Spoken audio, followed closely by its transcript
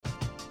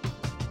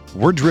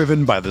We're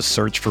driven by the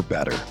search for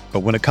better. But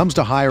when it comes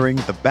to hiring,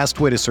 the best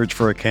way to search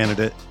for a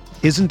candidate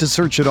isn't to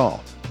search at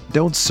all.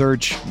 Don't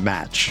search,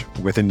 match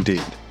with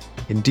Indeed.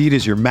 Indeed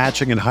is your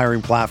matching and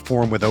hiring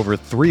platform with over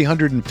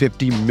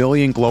 350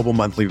 million global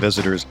monthly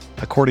visitors,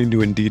 according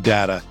to Indeed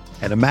data,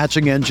 and a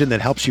matching engine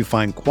that helps you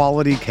find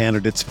quality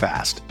candidates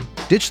fast.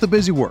 Ditch the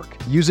busy work.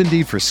 Use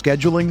Indeed for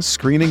scheduling,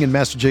 screening, and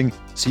messaging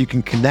so you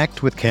can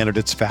connect with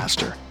candidates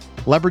faster.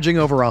 Leveraging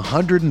over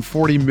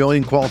 140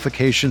 million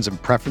qualifications and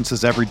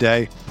preferences every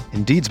day,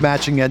 Indeed's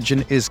matching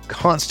engine is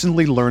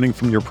constantly learning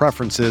from your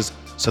preferences,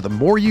 so the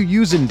more you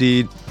use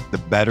Indeed, the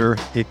better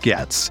it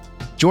gets.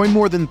 Join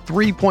more than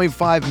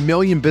 3.5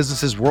 million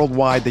businesses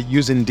worldwide that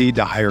use Indeed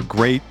to hire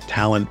great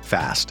talent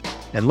fast.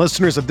 And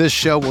listeners of this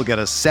show will get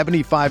a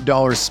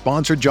 $75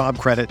 sponsored job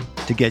credit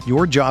to get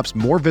your jobs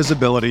more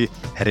visibility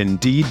at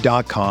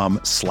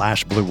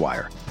Indeed.com/Blue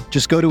Wire.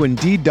 Just go to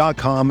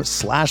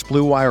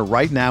Indeed.com/Blue Wire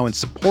right now and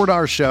support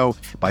our show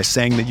by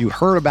saying that you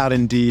heard about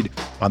Indeed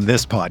on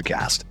this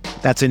podcast.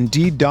 That's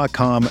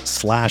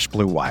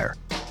Indeed.com/Blue Wire.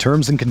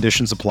 Terms and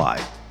conditions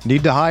apply.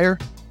 Need to hire?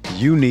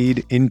 You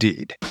need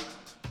Indeed.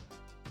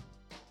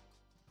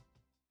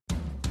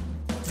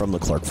 From the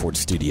Clark Ford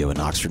Studio in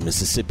Oxford,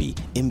 Mississippi,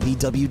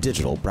 MVW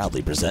Digital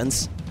proudly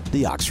presents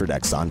the Oxford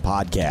Exxon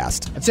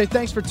Podcast. I'd say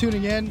thanks for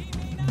tuning in,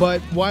 but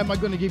why am I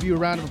going to give you a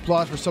round of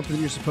applause for something that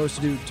you're supposed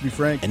to do, to be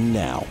frank? And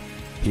now,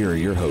 here are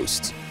your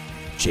hosts,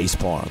 Chase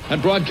Parham.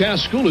 And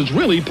broadcast school has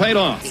really paid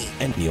off.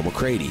 And Neil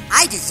McCready.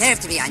 I deserve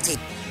to be on TV.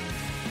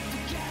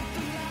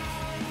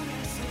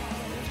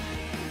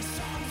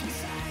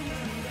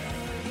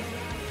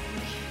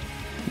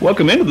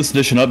 Welcome into this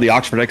edition of the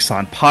Oxford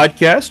Exxon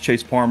Podcast.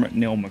 Chase Parham,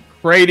 Neil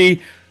McCready.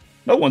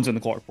 No one's in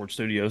the Clark Ford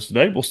Studios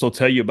today. We'll still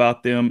tell you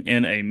about them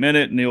in a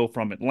minute. Neil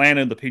from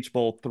Atlanta, the Peach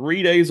Bowl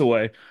 3 days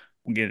away.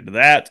 We'll get into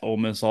that. Ole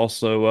Miss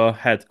also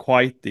had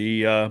quite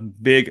the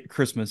big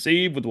Christmas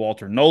Eve with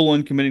Walter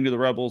Nolen committing to the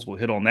Rebels. We'll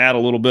hit on that a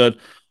little bit.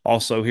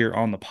 Also here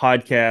on the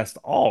podcast,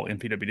 all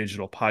MPW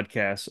Digital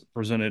podcasts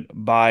presented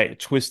by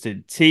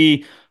Twisted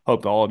Tea.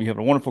 Hope all of you have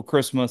a wonderful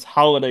Christmas,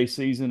 holiday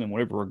season, and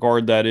whatever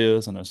regard that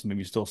is. I know some of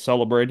you still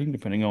celebrating,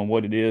 depending on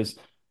what it is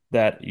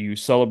that you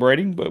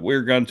celebrating. But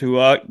we're going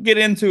to get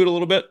into it a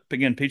little bit.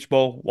 Again, Peach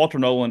Bowl, Walter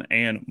Nolen,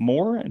 and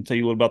more, and tell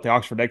you a little about the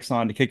Oxford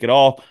Exxon to kick it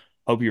off.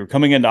 Hope you were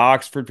coming into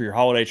Oxford for your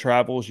holiday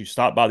travels. You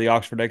stopped by the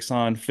Oxford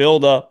Exxon,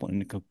 filled up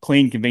in a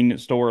clean,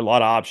 convenient store. A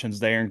lot of options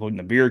there, including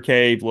the beer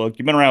cave. Look,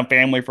 you've been around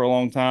family for a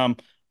long time.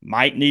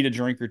 Might need a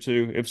drink or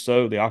two. If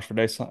so, the Oxford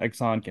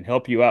Exxon can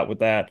help you out with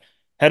that.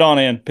 Head on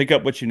in, pick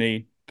up what you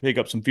need, pick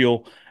up some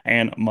fuel,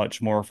 and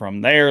much more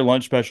from there.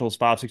 Lunch specials,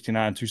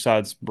 $5.69, 2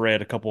 sides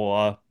bread, a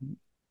couple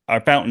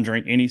fountain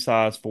drink, any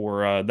size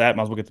for that.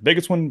 Might as well get the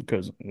biggest one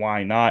because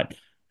why not?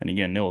 And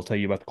again, Neil will tell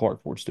you about the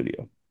Clark Ford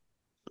Studio.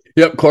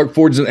 Yep, Clark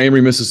Ford's in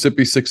Amory,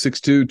 Mississippi,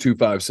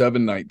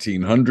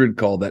 662-257-1900.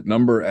 Call that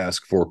number.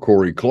 Ask for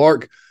Corey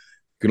Clark. You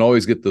can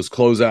always get those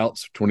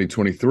closeouts for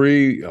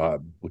 2023.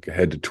 Look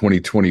ahead to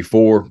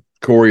 2024.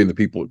 Corey and the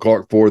people at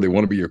Clark Ford, they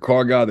want to be your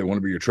car guy. They want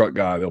to be your truck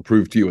guy. They'll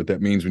prove to you what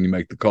that means when you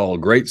make the call.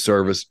 Great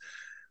service,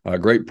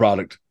 great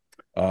product.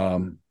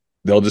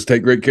 They'll just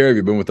take great care of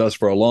you. Been with us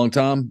for a long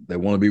time. They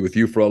want to be with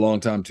you for a long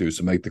time, too.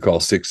 So make the call,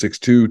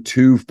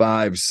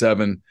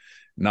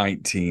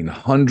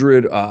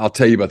 662-257-1900. I'll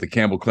tell you about the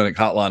Campbell Clinic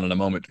hotline in a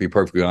moment. To be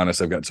perfectly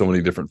honest, I've got so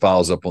many different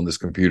files up on this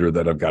computer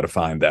that I've got to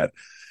find that.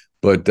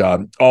 But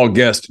all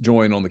guests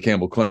join on the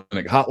Campbell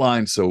Clinic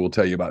hotline, so we'll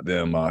tell you about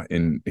them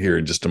in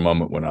just a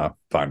moment when I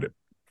find it.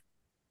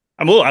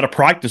 I'm a little out of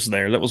practice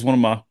there. That was one of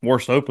my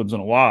worst opens in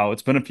a while.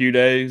 It's been a few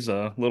days,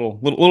 little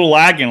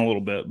lagging a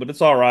little bit, but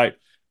it's all right.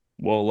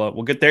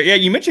 We'll get there. Yeah,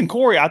 you mentioned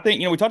Corey. I think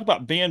we talked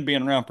about Ben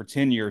being around for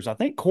 10 years. I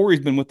think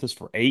Corey's been with us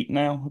for 8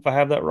 now, if I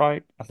have that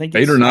right. I think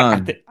 8 or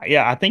 9.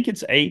 I think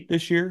it's 8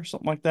 this year,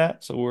 something like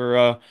that. So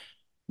we're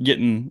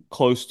getting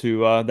close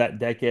to that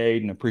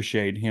decade, and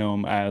appreciate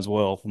him as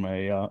well from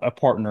a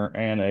partner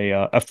and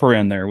a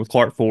friend there with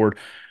Clark Ford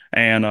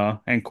and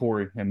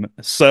Corey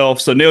himself.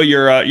 So Neil,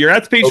 you're at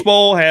the Peach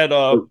Bowl, had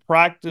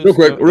practice.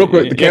 Real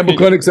quick. The Campbell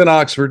Clinic's in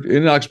Oxford,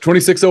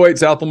 2608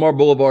 South Lamar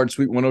Boulevard,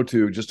 Suite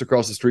 102, just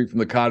across the street from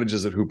the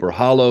cottages at Hooper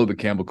Hollow. The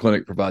Campbell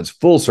Clinic provides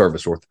full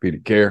service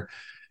orthopedic care.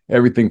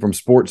 Everything from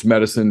sports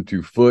medicine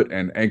to foot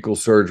and ankle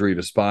surgery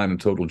to spine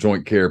and total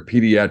joint care,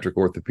 pediatric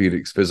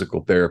orthopedics,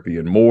 physical therapy,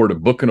 and more. To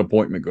book an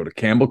appointment, go to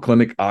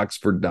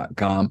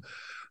campbellclinicoxford.com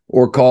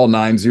or call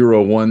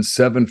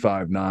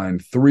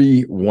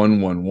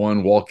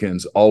 901-759-3111.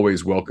 Walk-ins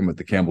always welcome at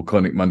the Campbell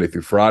Clinic Monday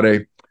through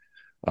Friday,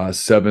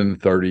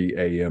 7:30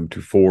 a.m.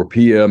 to 4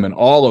 p.m. And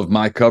all of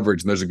my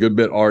coverage, and there's a good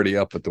bit already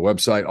up at the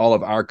website, all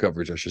of our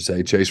coverage, I should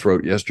say, Chase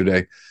wrote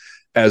yesterday,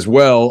 as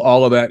well,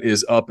 all of that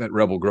is up at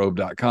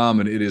rebelgrove.com,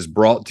 and it is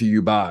brought to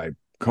you by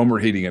Comer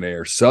Heating and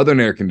Air,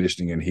 Southern Air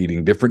Conditioning and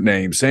Heating, different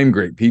names, same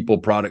great people,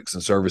 products,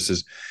 and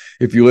services.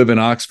 If you live in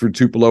Oxford,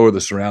 Tupelo, or the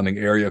surrounding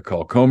area,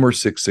 call Comer,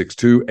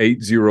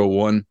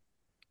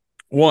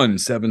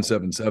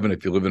 662-801-1777.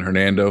 If you live in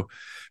Hernando,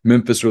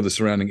 Memphis or the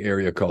surrounding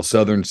area, call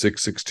Southern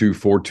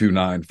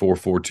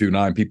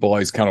 662-429-4429. People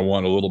always kind of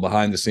want a little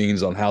behind the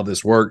scenes on how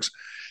this works.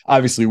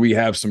 Obviously, we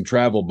have some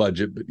travel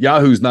budget, but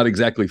Yahoo's not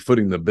exactly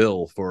footing the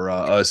bill for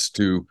us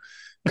to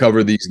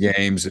cover these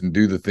games and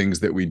do the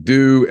things that we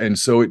do. And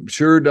so it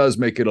sure does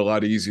make it a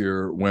lot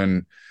easier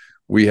when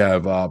we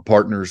have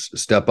partners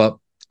step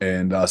up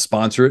and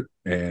sponsor it.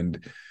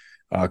 And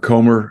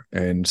Comer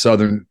and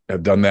Southern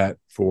have done that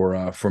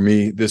for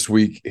me this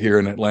week here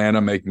in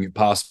Atlanta, making it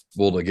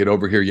possible to get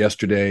over here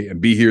yesterday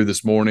and be here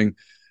this morning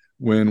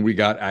when we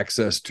got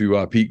access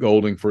to Pete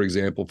Golding, for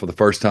example, for the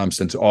first time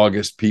since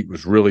August. Pete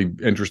was really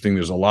interesting.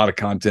 There's a lot of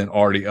content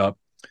already up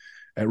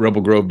at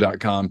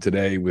rebelgrove.com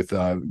today with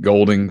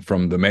Golding,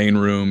 from the main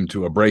room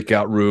to a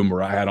breakout room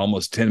where I had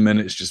almost 10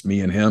 minutes, just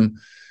me and him.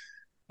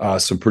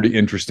 Some pretty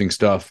interesting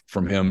stuff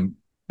from him.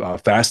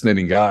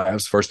 Fascinating guy. It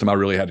was the first time I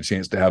really had a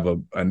chance to have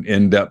an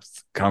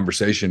in-depth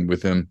conversation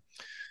with him.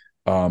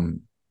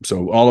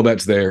 So all of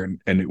that's there,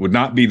 and it would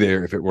not be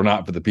there if it were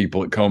not for the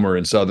people at Comer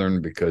and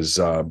Southern, because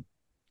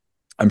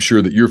I'm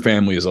sure that your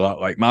family is a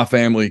lot like my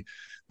family.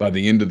 By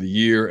the end of the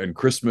year and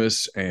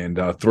Christmas, and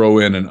throw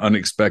in an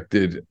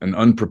unexpected and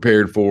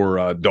unprepared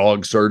for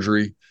dog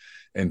surgery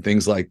and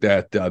things like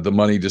that, the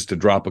money just to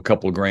drop a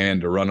couple of grand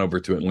to run over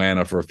to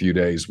Atlanta for a few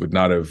days would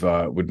not have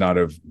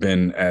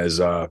been as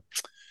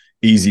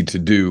easy to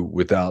do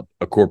without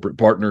a corporate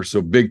partner.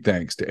 So big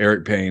thanks to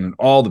Eric Payne and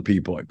all the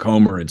people at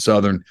Comer and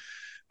Southern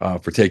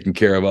for taking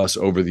care of us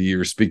over the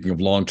years. Speaking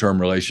of long-term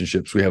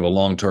relationships, we have a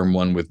long-term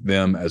one with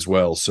them as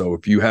well. So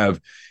if you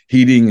have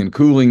heating and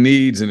cooling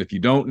needs, and if you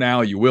don't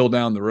now, you will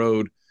down the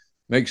road,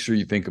 make sure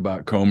you think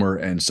about Comer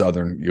and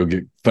Southern. You'll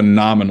get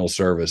phenomenal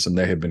service, and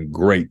they have been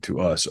great to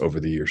us over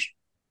the years.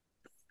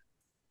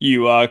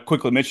 You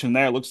quickly mentioned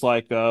there, it looks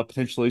like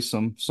potentially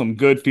some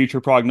good future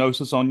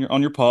prognosis on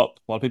your pup.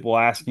 A lot of people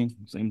asking.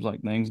 Seems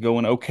like things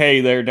going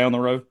okay there down the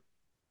road.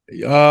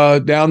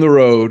 Down the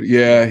road,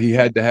 yeah, he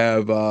had to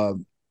have a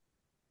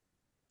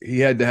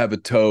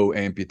toe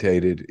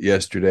amputated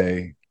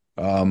yesterday.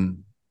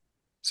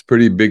 It's a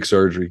pretty big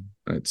surgery.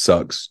 It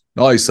sucks.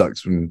 It always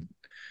sucks when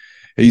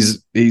but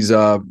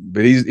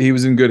he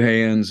was in good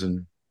hands,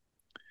 and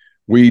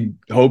we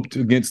hoped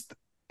against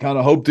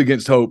hope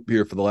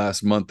here for the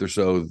last month or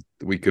so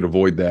that we could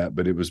avoid that,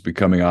 but it was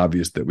becoming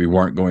obvious that we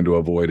weren't going to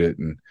avoid it.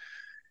 And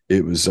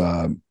it was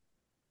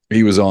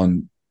he was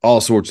on all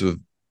sorts of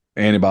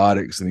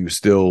antibiotics, and he was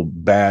still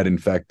bad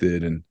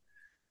infected, and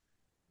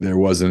there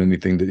wasn't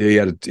anything that he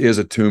has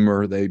a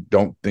tumor. They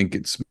don't think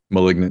it's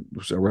malignant.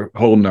 So we're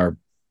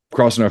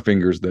crossing our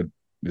fingers that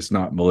it's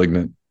not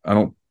malignant. I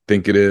don't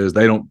think it is.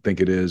 They don't think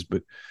it is,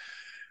 but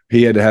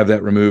he had to have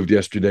that removed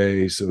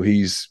yesterday. So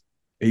he's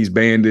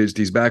bandaged.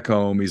 He's back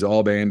home. He's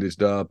all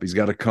bandaged up. He's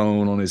got a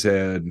cone on his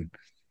head.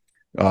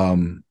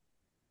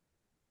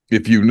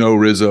 If you know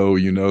Rizzo,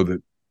 you know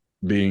that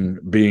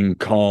being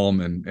calm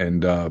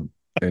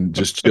and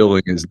just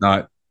chilling is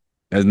not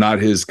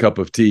his cup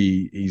of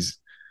tea. He's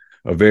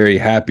a very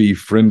happy,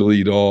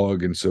 friendly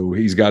dog, and so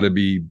he's got to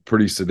be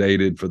pretty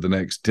sedated for the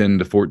next 10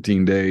 to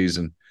 14 days.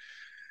 And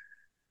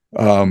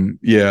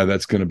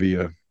that's going to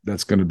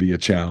be a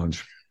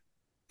challenge.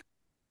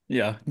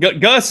 Yeah,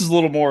 Gus is a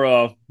little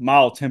more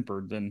mild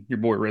tempered than your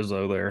boy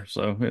Rizzo there,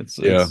 so it's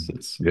he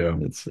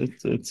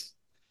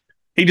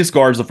just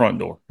guards the front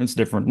door. It's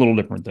different, a little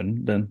different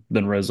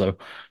than Rizzo.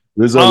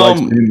 Rizzo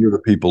likes being where the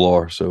people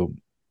are, so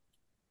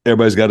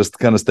everybody's got to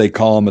kind of stay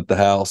calm at the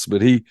house.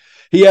 But he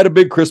had a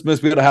big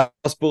Christmas. We had a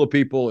house full of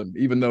people, and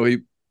even though he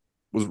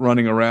was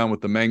running around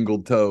with the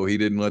mangled toe, he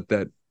didn't let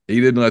that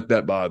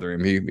bother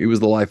him. He was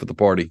the life of the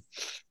party.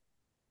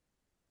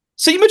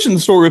 So you mentioned the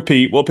story with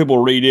Pete. Well, people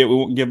read it. We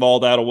won't give all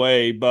that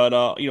away, but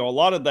a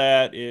lot of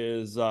that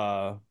is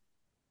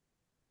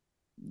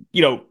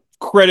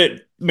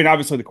credit. I mean,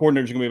 obviously the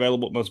coordinators are going to be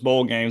available at most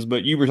bowl games,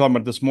 but you were talking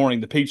about this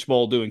morning, the Peach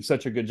Bowl doing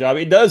such a good job.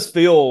 It does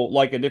feel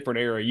like a different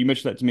era. You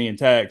mentioned that to me in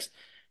text.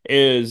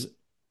 It's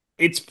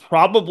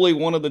probably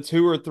one of the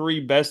 2 or 3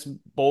 best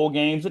bowl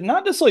games, and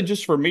not necessarily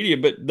just for media,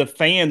 but the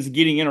fans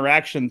getting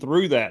interaction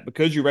through that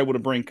because you're able to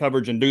bring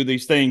coverage and do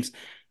these things.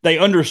 They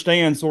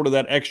understand sort of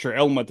that extra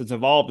element that's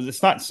involved.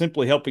 It's not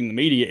simply helping the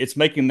media. It's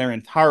making their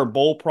entire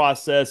bowl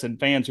process and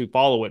fans who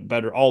follow it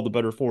better, all the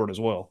better for it as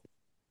well.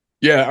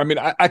 Yeah, I mean,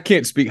 I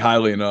can't speak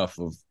highly enough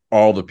of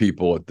all the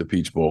people at the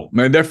Peach Bowl.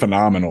 Man, they're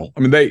phenomenal.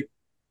 I mean,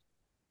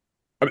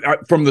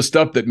 from the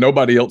stuff that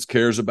nobody else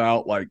cares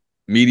about, like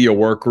media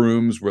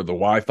workrooms where the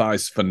Wi-Fi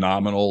is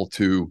phenomenal,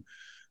 to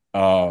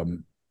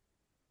the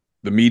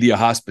media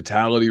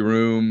hospitality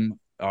room.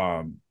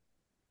 Like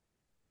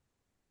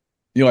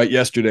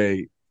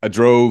yesterday, I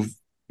drove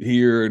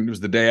here and it was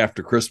the day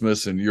after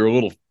Christmas, and you're a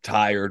little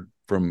tired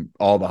from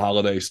all the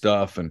holiday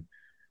stuff, and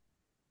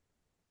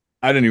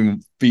I didn't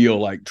even feel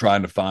like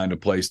trying to find a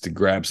place to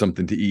grab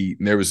something to eat.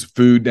 And there was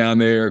food down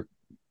there.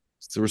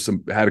 There was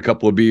had a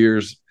couple of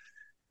beers,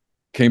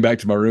 came back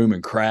to my room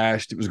and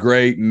crashed. It was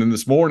great. And then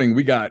this morning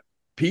we got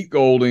Pete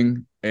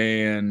Golding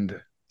and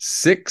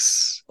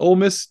 6 Ole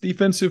Miss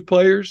defensive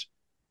players.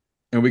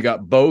 And we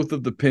got both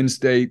of the Penn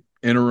State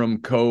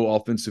interim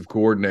co-offensive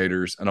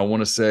coordinators, and I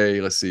want to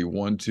say, let's see,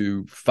 1,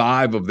 2,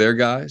 5 of their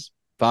guys,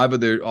 5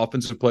 of their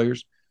offensive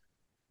players.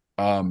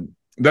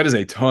 That is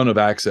a ton of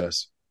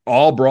access,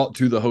 all brought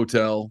to the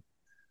hotel.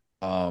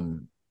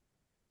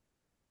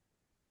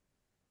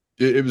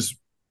 There was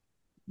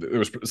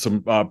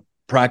some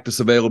practice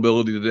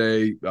availability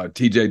today.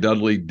 TJ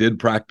Dudley did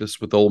practice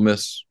with Ole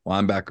Miss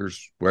linebackers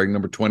wearing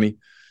number 20.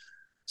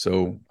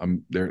 So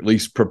they're at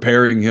least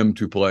preparing him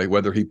to play.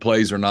 Whether he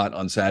plays or not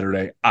on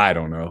Saturday, I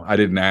don't know. I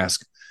didn't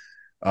ask.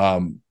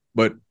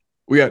 But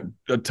we got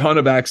a ton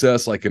of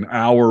access, like an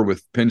hour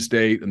with Penn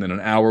State and then an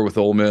hour with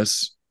Ole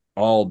Miss,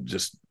 all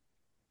just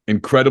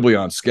incredibly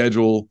on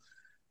schedule,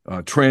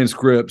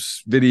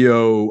 transcripts,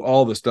 video,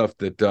 all the stuff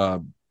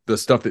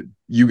that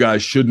you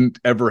guys shouldn't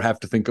ever have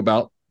to think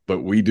about, but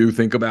we do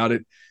think about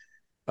it.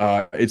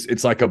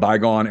 It's like a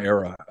bygone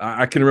era.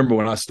 I can remember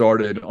when I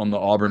started on the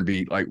Auburn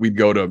beat, like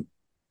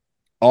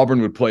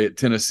Auburn would play at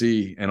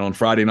Tennessee, and on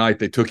Friday night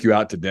they took you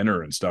out to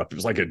dinner and stuff. It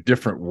was like a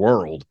different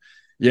world.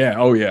 Yeah.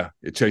 Oh yeah.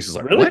 Chase is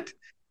like, really? What?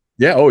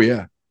 Yeah. Oh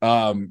yeah.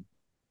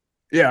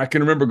 Yeah, I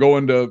can remember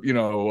going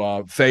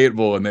to,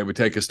 Fayetteville, and they would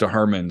take us to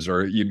Herman's,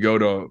 or you'd go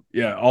to,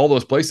 all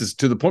those places,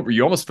 to the point where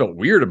you almost felt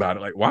weird about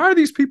it. Like, why are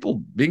these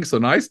people being so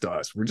nice to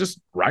us? We're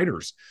just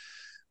writers.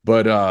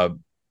 But,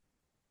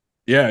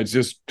 it's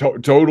just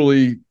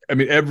totally, I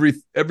mean,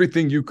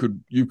 everything you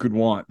could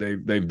want,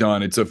 they've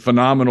done. It's a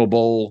phenomenal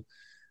bowl.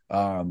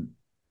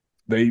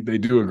 They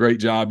do a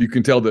great job. You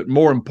can tell that,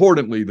 more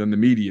importantly than the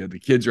media, the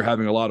kids are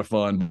having a lot of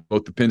fun.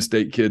 Both the Penn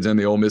State kids and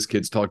the Ole Miss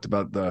kids talked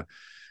about the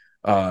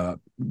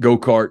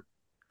go-kart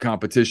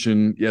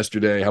competition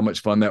yesterday, how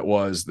much fun that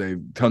was. They've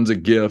tons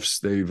of gifts.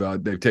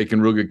 They've taken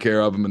real good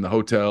care of them in the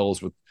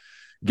hotels with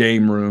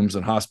game rooms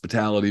and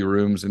hospitality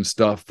rooms and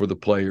stuff for the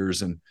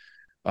players. And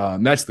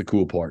that's the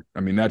cool part. I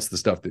mean, that's the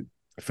stuff that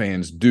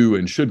fans do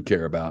and should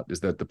care about,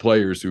 is that the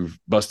players who've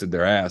busted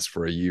their ass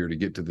for a year to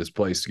get to this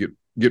place to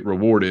get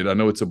rewarded. I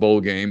know it's a bowl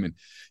game and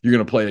you're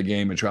going to play a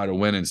game and try to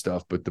win and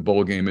stuff, but the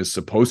bowl game is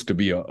supposed to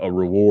be a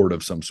reward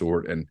of some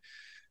sort. And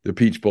the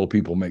Peach Bowl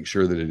people make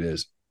sure that it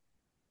is.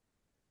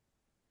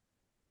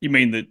 You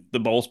mean that the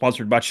bowl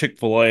sponsored by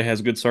Chick-fil-A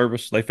has good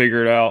service? They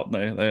figure it out.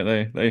 They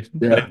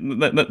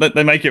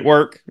make it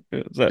work.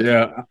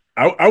 Yeah.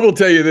 I will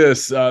tell you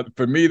this,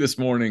 for me this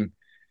morning,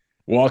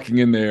 walking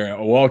in there, I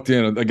walked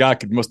in, the guy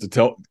could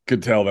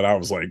tell that I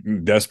was like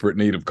in desperate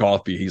need of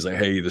coffee. He's like,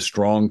 "Hey, the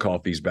strong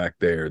coffee's back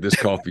there. This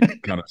coffee's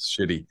kind of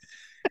shitty."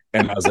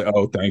 And I was like,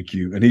 "Oh, thank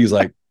you." And he's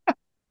like,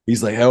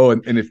 "Oh,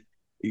 and if,"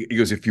 he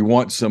goes, "if you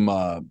want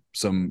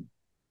some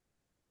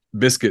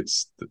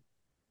biscuits,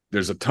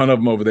 there's a ton of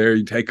them over there.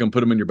 You take them,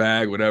 put them in your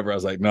bag, whatever." I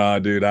was like, "Nah,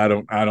 dude, I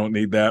don't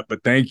need that,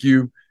 but thank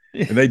you."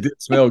 And they did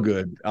smell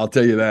good, I'll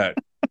tell you that.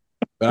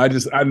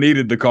 But I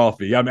needed the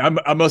coffee. I mean,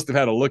 I must have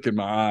had a look in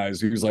my eyes.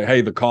 He was like,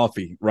 "Hey, the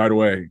coffee," right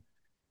away.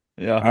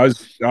 Yeah, I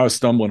was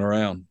stumbling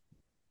around.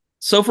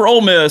 So for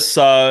Ole Miss,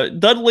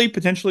 Dudley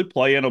potentially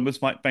playing. Ole Miss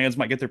fans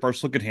might get their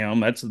first look at him.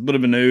 That's a bit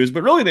of a news,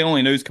 but really the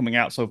only news coming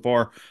out so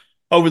far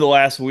over the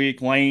last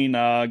week. Lane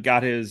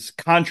got his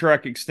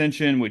contract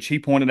extension, which he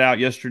pointed out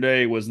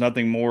yesterday was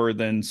nothing more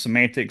than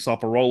semantics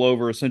off a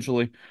rollover,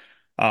 essentially.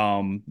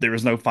 There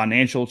was no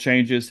financial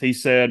changes, he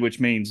said, which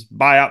means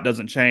buyout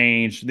doesn't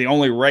change. The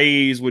only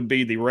raise would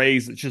be the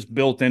raise that's just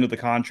built into the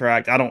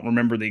contract. I don't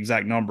remember the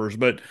exact numbers,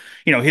 but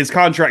his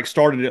contract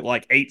started at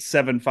like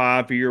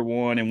 8.75 for year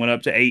one and went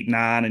up to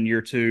 8.9 in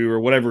year two, or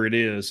whatever it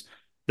is.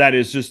 That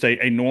is just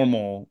a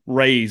normal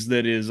raise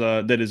that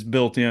is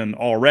built in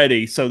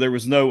already. So there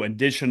was no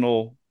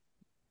additional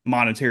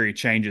monetary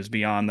changes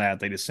beyond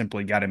that. They just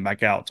simply got him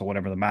back out to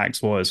whatever the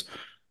max was,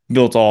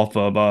 built off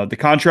of the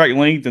contract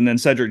length, and then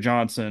Cedric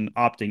Johnson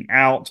opting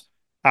out.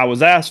 I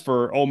was asked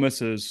for Ole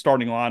Miss's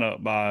starting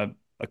lineup by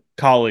a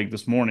colleague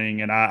this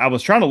morning, and I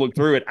was trying to look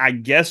through it. I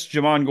guess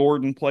Javon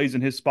Gordon plays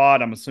in his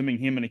spot. I'm assuming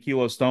him and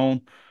Akilo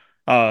Stone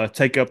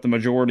take up the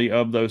majority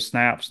of those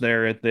snaps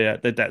there at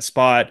that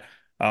spot.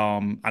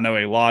 I know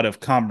a lot of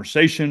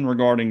conversation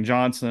regarding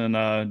Johnson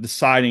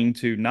deciding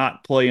to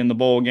not play in the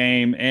bowl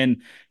game.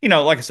 And,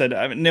 like I said,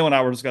 Neil and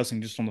I were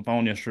discussing just on the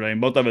phone yesterday, and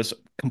both of us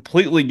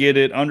completely get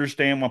it,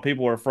 understand why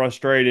people are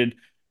frustrated.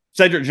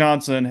 Cedric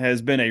Johnson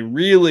has been a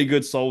really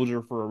good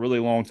soldier for a really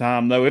long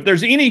time, though. If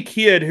there's any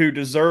kid who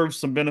deserves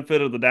some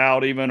benefit of the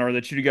doubt even, or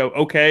that you go,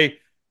 okay,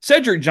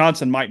 Cedric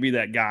Johnson might be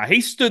that guy. He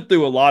stood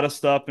through a lot of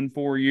stuff in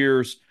 4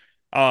 years.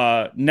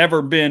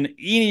 Never been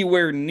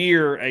anywhere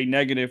near a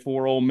negative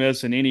for Ole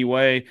Miss in any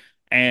way,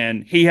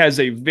 and he has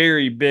a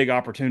very big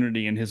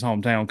opportunity in his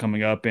hometown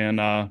coming up in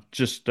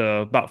just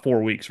about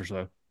 4 weeks or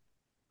so.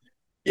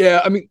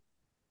 Yeah, I mean,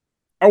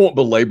 I won't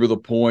belabor the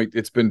point.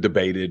 It's been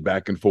debated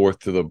back and forth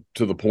to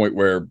the point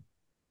where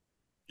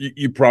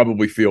you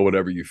probably feel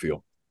whatever you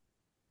feel.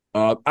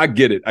 I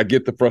get it. I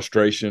get the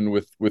frustration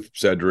with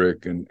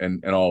Cedric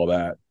and all of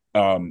that.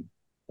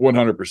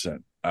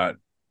 100%.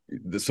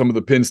 Some of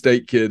the Penn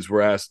State kids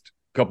were asked,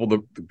 a couple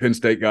of the Penn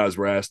State guys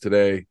were asked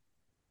today,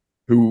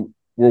 who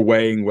were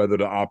weighing whether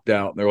to opt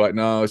out. And they're like,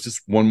 no, it's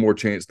just one more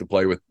chance to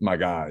play with my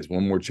guys,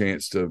 one more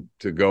chance to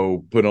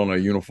go put on a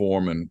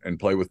uniform and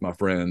play with my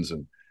friends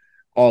and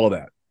all of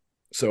that.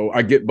 So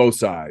I get both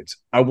sides.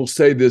 I will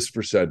say this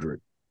for Cedric.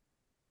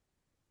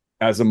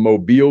 As a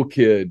Mobile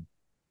kid,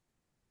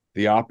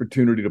 the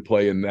opportunity to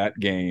play in that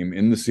game,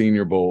 in the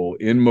Senior Bowl,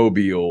 in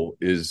Mobile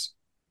is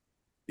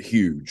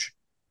huge.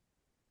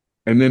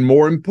 And then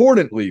more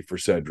importantly for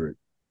Cedric,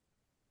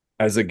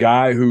 as a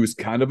guy who's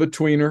kind of a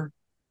tweener,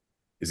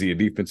 is he a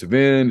defensive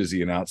end? Is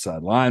he an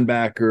outside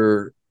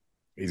linebacker?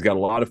 He's got a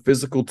lot of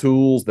physical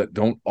tools that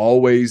don't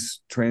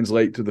always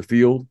translate to the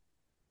field.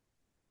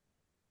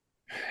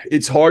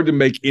 It's hard to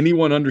make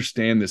anyone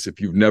understand this if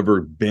you've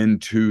never been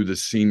to the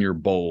Senior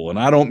Bowl. And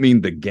I don't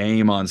mean the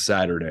game on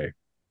Saturday.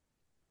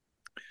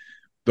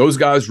 Those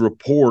guys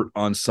report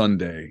on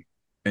Sunday.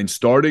 And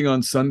starting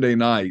on Sunday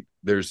night,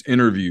 there's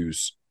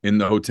interviews in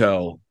the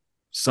hotel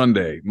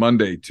Sunday,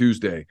 Monday,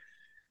 Tuesday.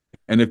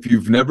 And if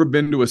you've never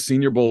been to a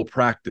Senior Bowl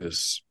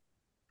practice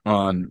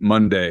on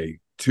Monday,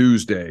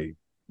 Tuesday,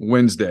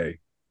 Wednesday,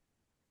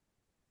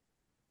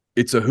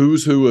 it's a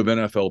who's who of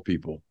NFL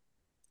people.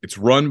 It's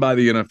run by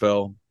the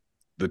NFL.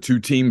 The two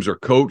teams are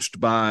coached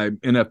by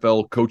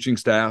NFL coaching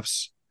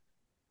staffs.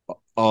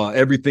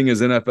 Everything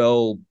is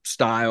NFL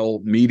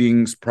style,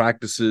 meetings,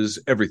 practices,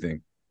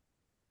 everything.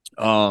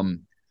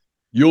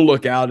 You'll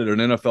look out at an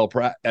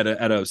NFL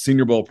at a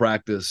Senior Bowl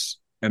practice,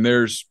 and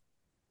there's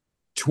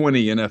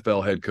 20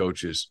 NFL head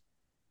coaches,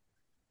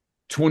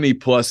 20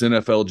 plus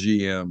NFL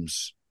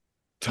GMs,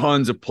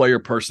 tons of player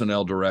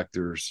personnel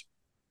directors.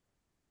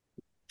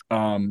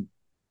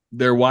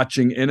 They're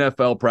watching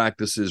NFL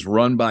practices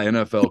run by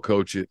NFL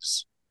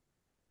coaches.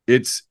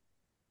 It's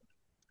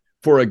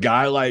for a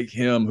guy like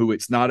him who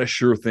it's not a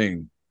sure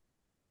thing.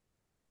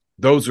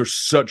 Those are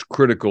such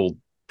critical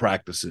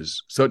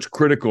practices, such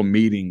critical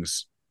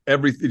meetings.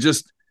 Everything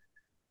just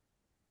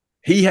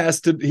he had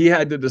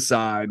to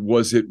decide,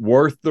 was it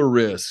worth the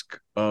risk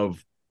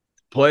of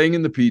playing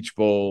in the Peach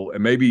Bowl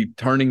and maybe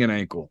turning an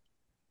ankle,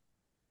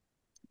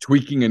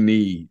 tweaking a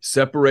knee,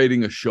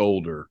 separating a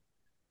shoulder,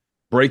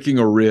 breaking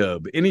a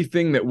rib,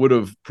 anything that would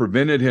have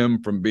prevented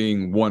him from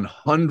being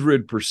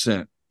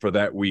 100% for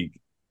that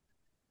week.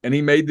 And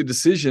he made the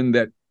decision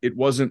that it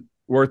wasn't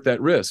worth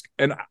that risk.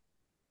 And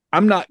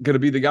I'm not going to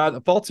be the guy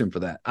that faults him for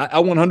that. I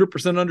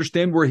 100%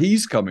 understand where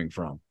he's coming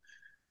from.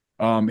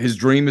 His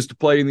dream is to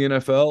play in the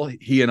NFL.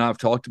 He and I have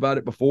talked about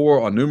it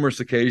before on numerous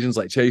occasions.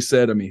 Like Chase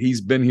said, I mean,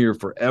 he's been here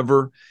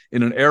forever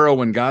in an era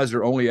when guys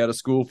are only out of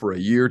school for a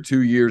year,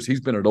 2 years.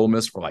 He's been at Ole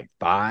Miss for like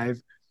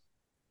 5.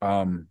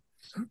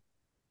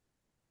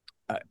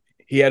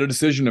 He had a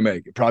decision to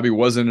make. It probably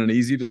wasn't an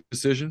easy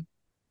decision,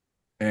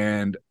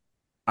 and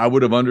I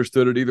would have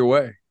understood it either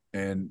way.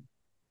 And,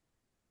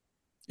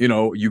 you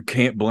know, you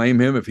can't blame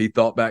him if he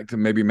thought back to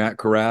maybe Matt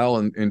Corral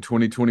in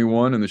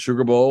 2021 in the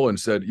Sugar Bowl and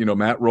said, you know,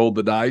 Matt rolled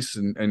the dice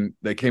and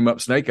they came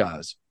up snake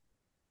eyes.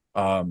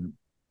 For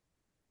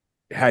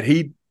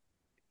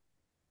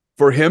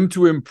him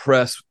to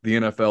impress the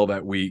NFL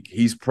that week,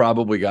 he's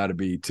probably got to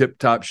be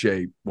tip-top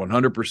shape,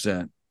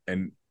 100%.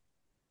 And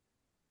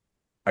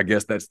I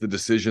guess that's the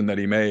decision that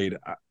he made.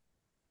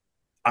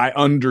 I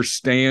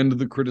understand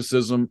the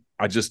criticism.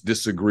 I just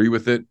disagree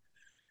with it.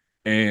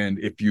 And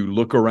if you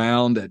look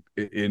around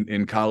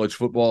in college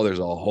football, there's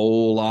a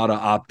whole lot of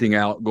opting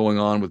out going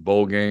on with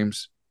bowl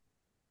games.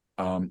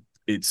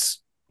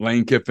 It's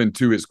Lane Kiffin,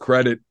 to his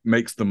credit,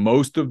 makes the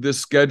most of this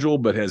schedule,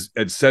 but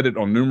had said it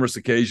on numerous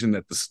occasions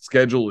that the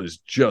schedule is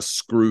just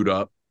screwed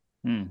up.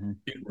 Mm-hmm.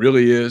 It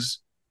really is.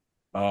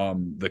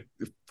 The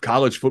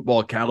college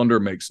football calendar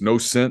makes no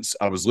sense.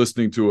 I was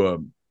listening to a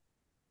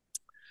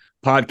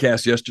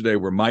podcast yesterday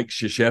where Mike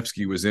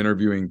Krzyzewski was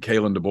interviewing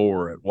Kalen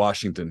DeBoer at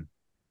Washington,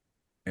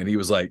 and he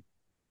was like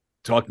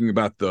talking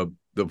about the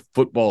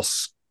football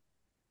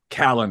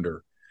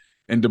calendar,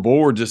 and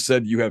DeBoer just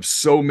said you have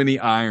so many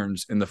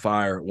irons in the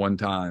fire at one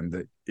time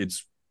that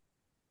it's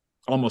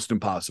almost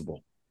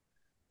impossible.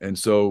 And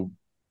so,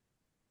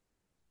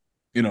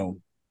 you know,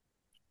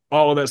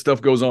 all of that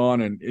stuff goes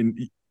on,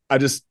 and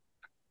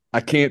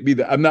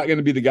I'm not going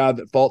to be the guy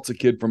that faults a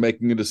kid for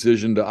making a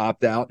decision to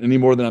opt out any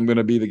more than I'm going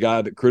to be the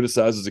guy that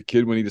criticizes a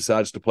kid when he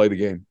decides to play the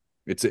game.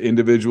 It's an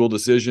individual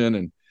decision,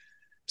 and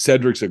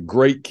Cedric's a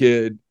great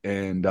kid,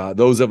 and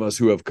those of us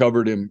who have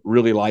covered him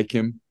really like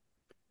him,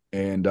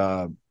 and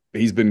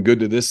he's been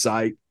good to this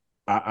site.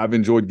 I've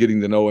enjoyed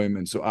getting to know him,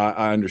 and so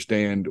I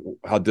understand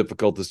how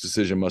difficult this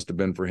decision must have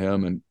been for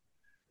him. And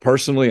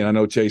personally, and I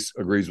know Chase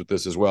agrees with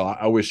this as well,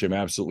 I wish him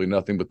absolutely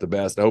nothing but the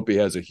best. I hope he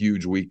has a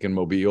huge week in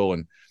Mobile,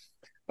 and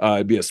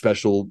it'd be a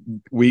special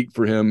week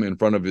for him in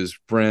front of his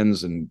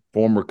friends and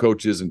former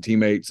coaches and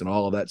teammates and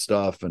all of that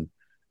stuff. And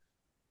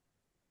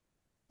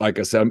like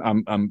I said,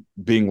 I'm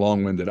being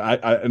long-winded.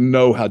 I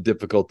know how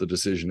difficult the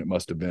decision it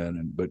must have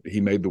been, but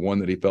he made the one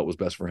that he felt was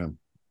best for him.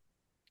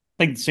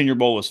 I think the Senior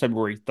Bowl is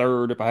February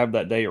 3rd. If I have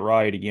that date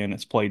right, again,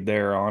 it's played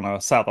there on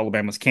South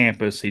Alabama's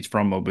campus. He's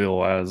from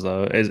Mobile, as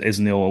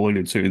Neil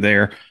alluded to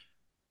there.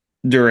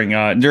 during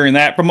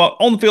that. From a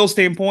on the field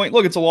standpoint,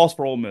 look, it's a loss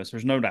for Ole Miss.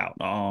 There's no doubt.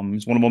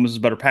 He's one of Ole Miss's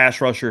better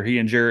pass rusher. He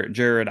and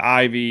Jared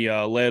Ivey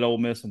led Ole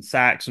Miss in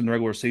sacks in the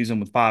regular season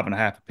with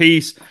 5.5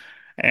 apiece.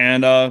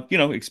 And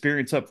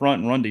experience up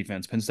front and run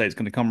defense. Penn State's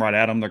going to come right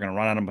at them. They're going to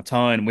run at them a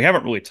ton. We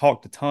haven't really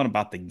talked a ton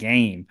about the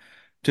game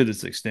to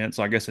this extent,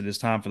 so I guess it is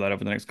time for that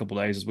over the next couple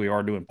of days as we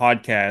are doing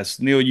podcasts.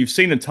 Neil, you've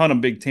seen a ton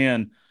of Big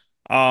Ten.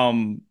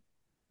 Penn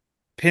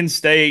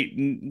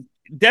State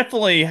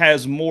definitely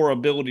has more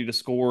ability to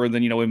score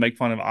than we make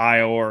fun of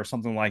Iowa or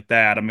something like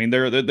that. I mean,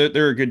 they're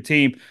a good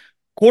team.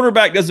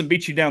 Quarterback doesn't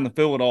beat you down the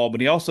field at all,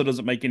 but he also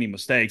doesn't make any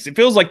mistakes. It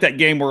feels like that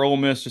game where Ole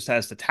Miss just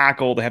has to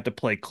tackle. They have to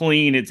play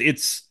clean.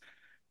 It's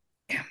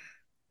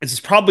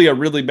probably a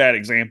really bad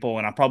example,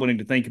 and I probably need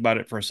to think about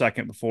it for a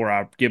second before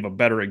I give a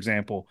better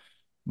example.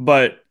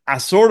 But I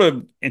sort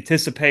of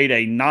anticipate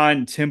a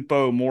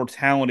non-tempo, more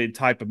talented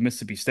type of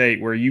Mississippi State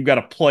where you've got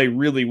to play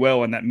really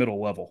well in that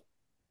middle level.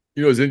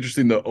 It's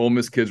interesting. The Ole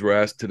Miss kids were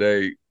asked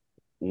today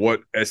what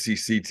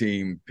SEC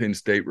team Penn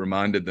State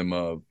reminded them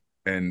of,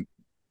 and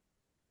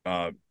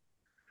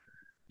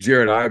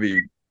Jared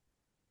Ivey,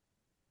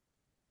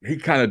 he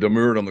kind of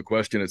demurred on the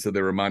question and said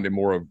they reminded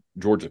more of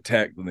Georgia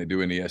Tech than they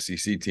do any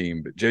SEC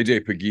team. But J.J.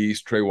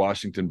 Pegues, Trey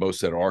Washington both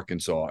said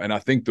Arkansas. And I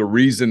think the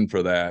reason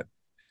for that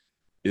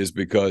is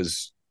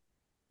because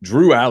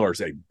Drew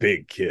Aller's a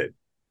big kid,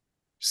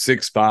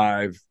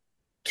 6'5",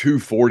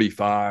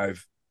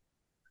 245,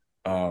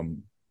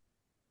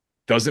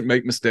 doesn't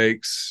make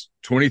mistakes,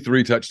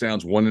 23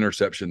 touchdowns, 1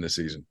 interception this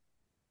season.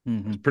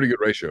 It's a pretty good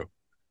ratio.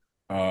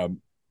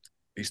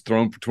 He's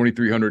thrown for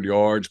 2,300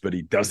 yards, but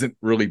he doesn't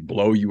really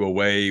blow you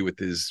away with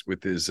his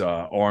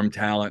arm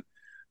talent.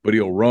 But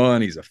he'll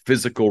run. He's a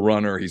physical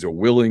runner. He's a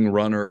willing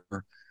runner.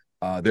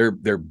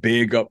 They're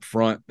big up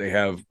front. They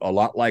have a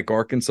lot like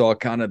Arkansas.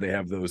 Kind of, they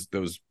have those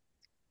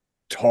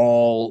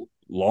tall,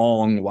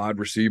 long wide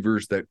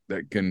receivers that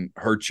can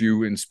hurt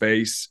you in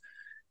space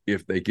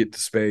if they get to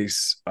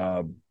space.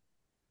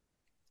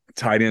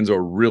 Tight end's a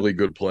really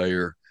good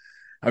player.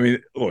 I mean,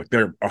 look,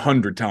 they're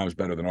 100 times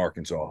better than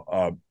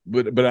Arkansas.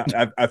 But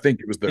I think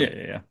it was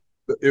I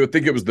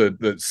think it was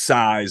the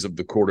size of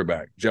the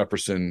quarterback,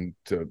 Jefferson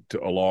to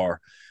Alar.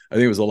 I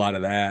think it was a lot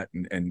of that,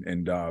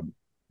 and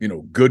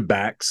good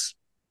backs,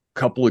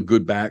 couple of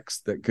good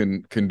backs that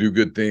can do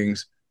good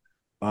things.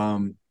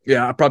 I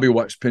probably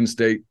watched Penn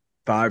State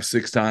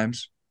 5-6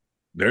 times.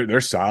 They're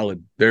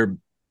solid.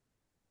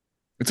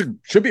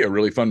 Should be a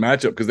really fun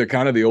matchup because they're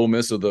kind of the Ole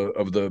Miss of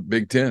the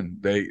Big Ten.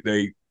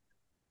 They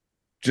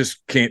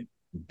just can't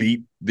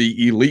beat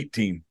the elite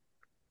team.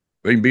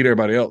 They can beat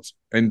everybody else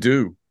and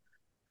do.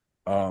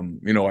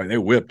 They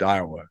whipped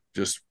Iowa.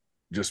 Just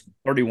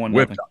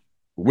 31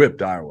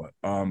 whipped Iowa.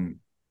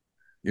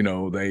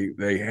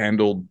 They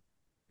handled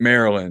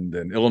Maryland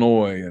and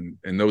Illinois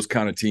and those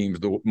kind of teams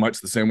much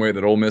the same way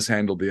that Ole Miss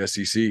handled the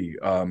SEC.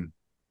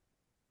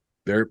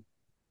 They're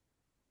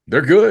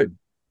good.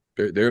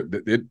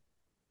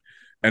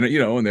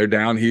 And they're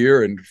down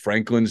here, and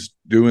Franklin's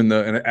doing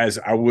and as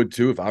I would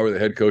too if I were the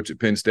head coach at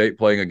Penn State,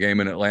 playing a game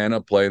in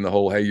Atlanta, playing the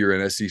whole, hey, you're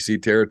in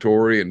SEC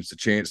territory, and it's a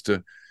chance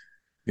to,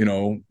 get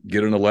an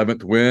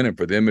 11th win, and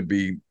for them it'd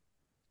be,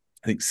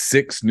 I think,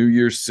 6 New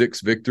Year's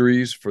 6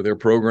 victories for their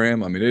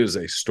program. I mean, it is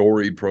a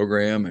storied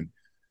program,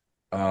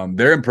 and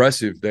they're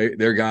impressive.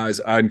 They're guys.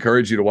 I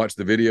encourage you to watch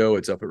the video.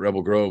 It's up at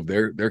Rebel Grove.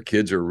 Their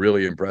kids are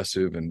really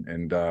impressive,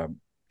 and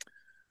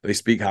they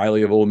speak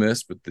highly of Ole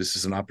Miss, but this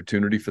is an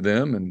opportunity for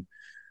them, and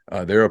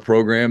they're a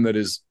program that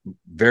is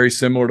very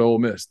similar to Ole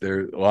Miss.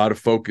 There's a lot of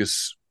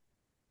focus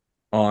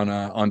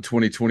on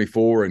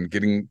 2024 and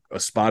getting a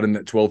spot in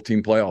that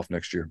 12-team playoff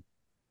next year.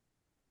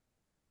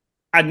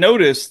 I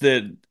noticed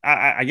that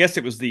I guess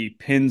it was the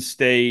Penn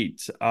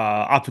State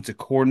offensive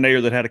coordinator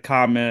that had a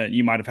comment.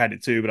 You might have had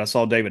it too, but I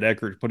saw David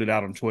Eckert put it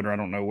out on Twitter. I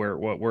don't know where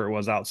it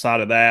was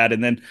outside of that.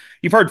 And then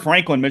you've heard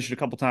Franklin mentioned a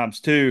couple times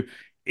too.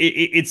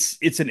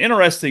 It's an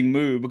interesting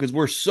move because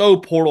we're so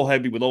portal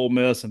heavy with Ole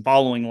Miss and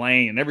following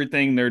Lane and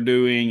everything they're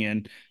doing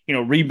and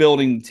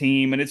rebuilding the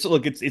team. And it's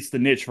the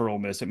niche for Ole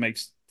Miss. It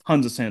makes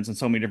tons of sense in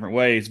so many different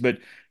ways. But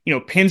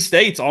Penn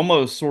State's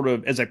almost sort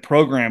of as a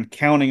program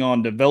counting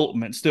on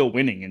development, still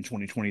winning in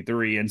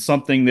 2023, and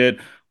something that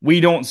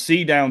we don't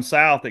see down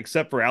south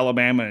except for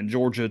Alabama and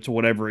Georgia to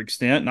whatever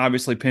extent. And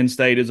obviously Penn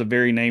State is a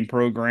very named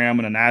program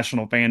and a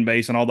national fan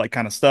base and all that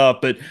kind of stuff.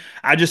 But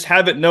I just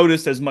haven't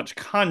noticed as much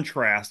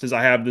contrast as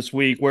I have this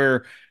week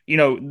where,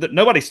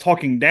 nobody's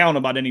talking down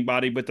about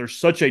anybody, but there's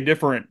such a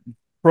different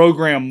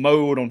program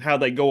mode on how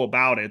they go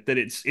about it that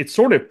it's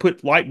sort of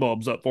put light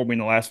bulbs up for me in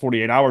the last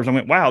 48 hours. I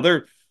went, wow,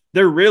 they're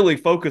really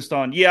focused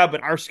on,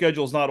 but our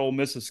schedule is not Ole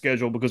Miss's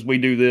schedule because we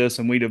do this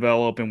and we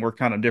develop and we're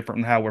kind of different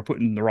in how we're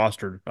putting the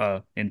roster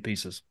in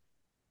pieces.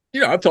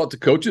 I've talked to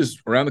coaches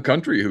around the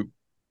country who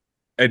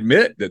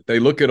admit that they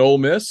look at Ole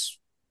Miss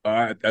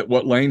at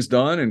what Lane's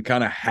done and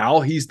kind of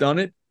how he's done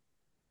it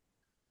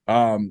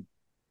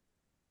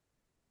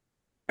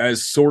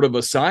as sort of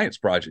a science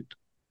project.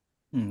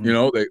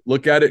 Mm-hmm. They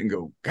look at it and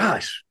go,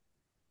 gosh,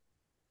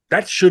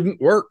 that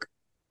shouldn't work.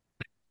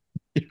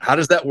 How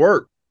does that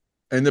work?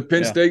 And the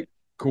Penn State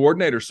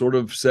coordinator sort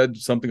of said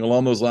something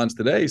along those lines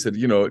today. He said,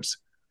 it's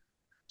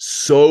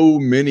so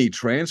many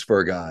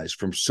transfer guys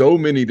from so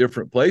many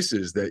different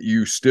places that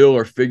you still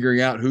are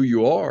figuring out who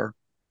you are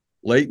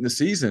late in the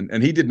season.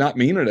 And he did not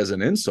mean it as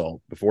an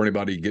insult. Before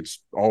anybody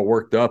gets all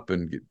worked up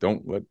and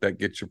don't let that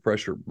get your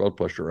blood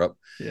pressure up.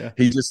 Yeah.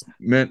 He just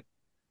meant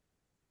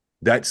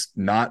that's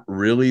not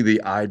really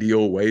the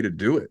ideal way to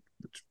do it.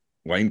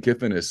 Lane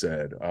Kiffin has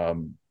said, I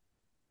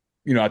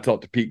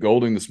talked to Pete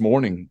Golding this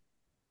morning,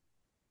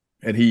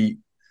 and he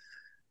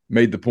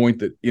made the point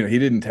that, he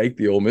didn't take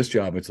the Ole Miss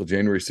job until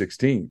January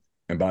 16th.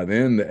 And by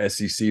then the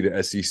SEC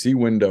to SEC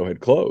window had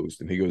closed.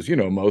 And he goes,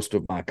 most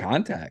of my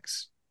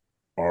contacts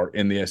are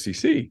in the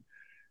SEC.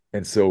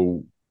 And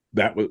so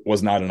that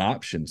was not an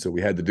option. So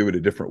we had to do it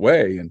a different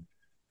way. And,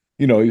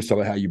 he was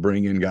talking about how you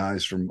bring in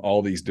guys from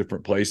all these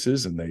different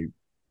places, and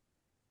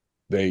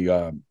they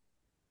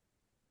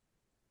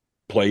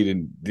played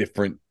in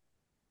different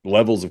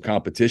levels of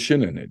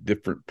competition and at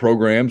different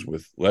programs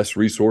with less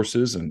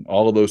resources and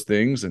all of those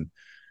things. And,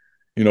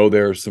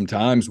 there are some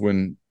times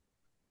when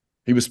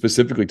he was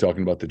specifically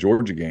talking about the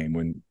Georgia game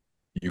when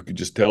you could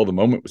just tell the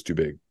moment was too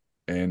big.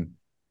 And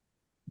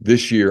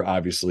this year,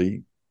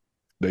 obviously,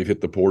 they've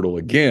hit the portal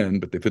again,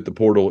 but they've hit the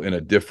portal in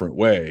a different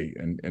way.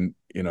 And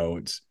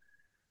it's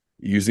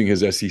using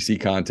his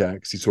SEC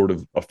contacts. He sort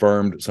of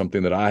affirmed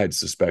something that I had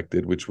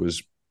suspected, which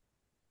was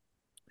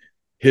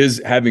his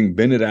having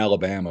been at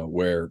Alabama,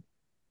 where,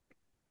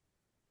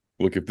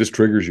 look, if this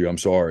triggers you, I'm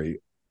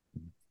sorry,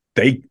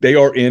 they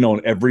are in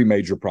on every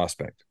major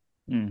prospect.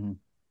 Mm-hmm.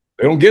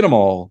 They don't get them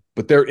all,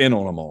 but they're in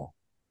on them all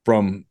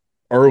from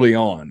early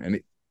on.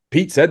 And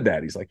Pete said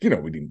that. He's like, we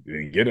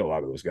didn't get a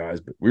lot of those guys,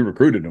 but we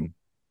recruited them,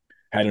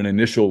 had an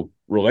initial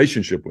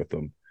relationship with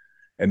them,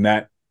 and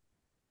that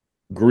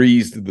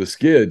greased the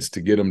skids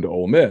to get them to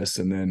Ole Miss.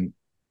 And then,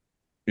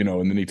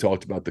 and then he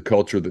talked about the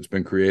culture that's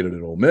been created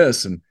at Ole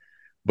Miss.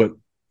 But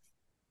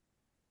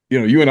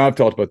you and I have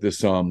talked about this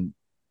some.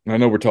 And I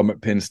know we're talking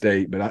about Penn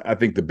State, but I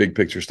think the big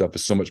picture stuff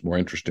is so much more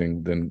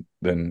interesting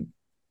than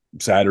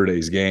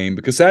Saturday's game,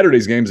 because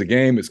Saturday's game's a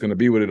game. It's going to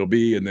be what it'll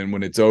be. And then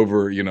when it's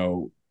over,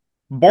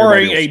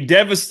 barring a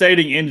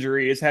devastating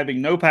injury, is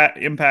having no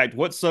impact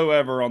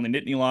whatsoever on the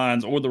Nittany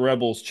Lions or the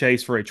Rebels'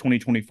 chase for a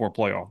 2024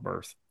 playoff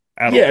berth.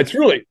 Yeah, it's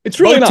really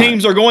both not.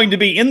 Teams are going to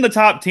be in the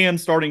top 10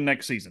 starting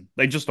next season.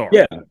 They just are.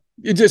 Yeah,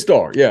 you just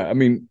are. Yeah, I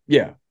mean,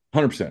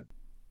 100%.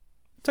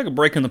 Take a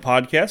break in the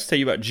podcast, tell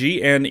you about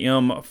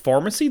G&M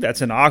Pharmacy.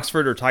 That's in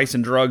Oxford, or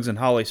Tyson Drugs in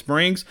Holly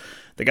Springs.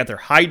 They got their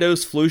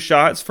high-dose flu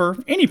shots for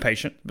any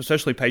patient,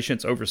 especially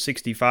patients over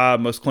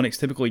 65. Most clinics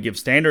typically give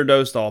standard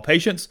dose to all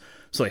patients,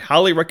 so they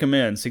highly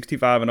recommend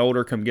 65 and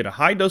older come get a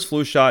high-dose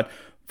flu shot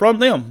from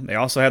them. They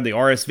also have the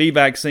RSV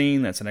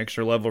vaccine. That's an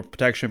extra level of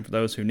protection for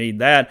those who need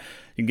that.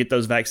 You can get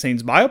those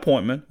vaccines by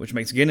appointment, which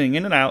makes getting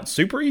in and out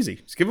super easy.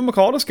 Just give them a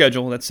call to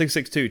schedule. That's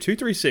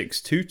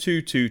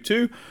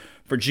 662-236-2222.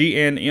 For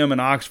G&M in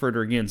Oxford,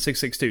 or again,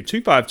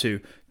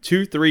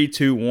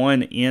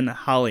 662-252-2321 in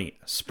Holly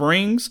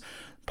Springs.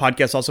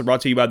 Podcast also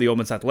brought to you by the Ole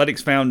Miss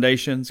Athletics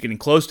Foundation. It's getting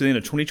close to the end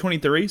of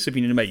 2023, so if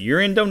you need to make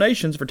year-end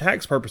donations for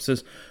tax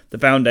purposes, the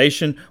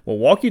foundation will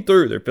walk you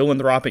through their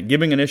philanthropic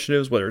giving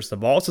initiatives, whether it's the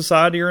Vault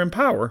Society or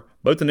Empower.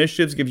 Both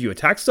initiatives give you a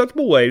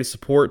tax-deductible way to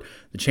support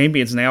the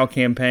Champions Now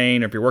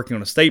campaign, or if you're working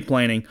on estate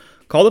planning,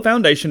 call the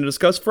foundation to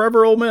discuss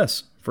Forever Ole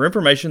Miss. For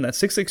information,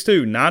 that's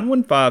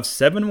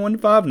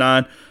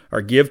 662-915-7159,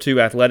 or give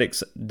to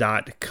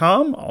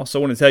athletics.com.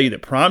 Also want to tell you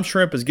that Prime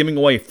Shrimp is giving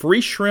away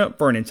free shrimp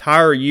for an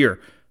entire year.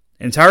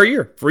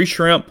 Free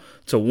shrimp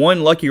to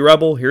one lucky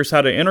rebel. Here's how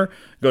to enter.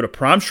 Go to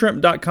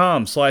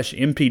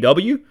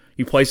primeshrimp.com/MPW.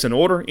 You place an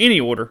order, any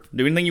order,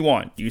 do anything you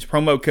want. Use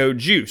promo code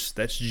JUICE.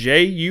 That's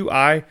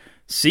JUICE.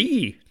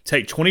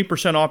 Take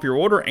 20% off your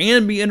order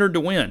and be entered to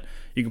win.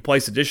 You can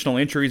place additional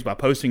entries by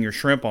posting your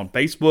shrimp on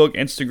Facebook,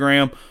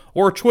 Instagram,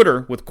 or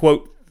Twitter with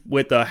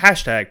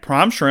hashtag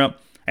Prime Shrimp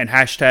and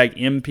hashtag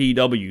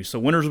MPW. So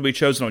winners will be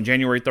chosen on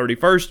January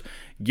 31st.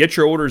 Get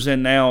your orders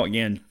in now.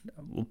 Again,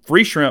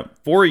 free shrimp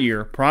for a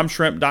year,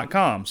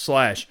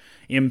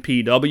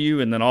 primeshrimp.com/MPW.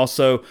 And then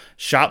also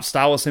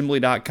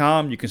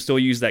shopstyleassembly.com. You can still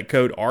use that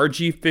code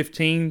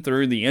RG15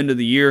 through the end of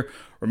the year.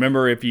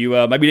 Remember, if you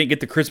maybe didn't get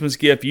the Christmas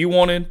gift you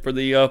wanted for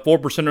the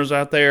 4%ers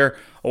out there,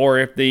 or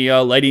if the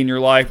lady in your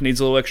life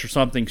needs a little extra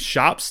something,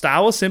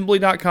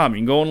 shopstyleassembly.com. You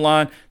can go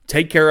online,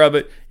 take care of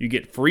it. You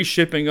get free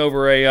shipping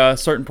over a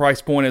certain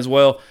price point as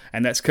well,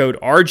 and that's code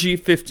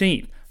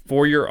RG15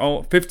 for your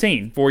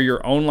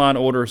online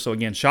order. So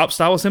again,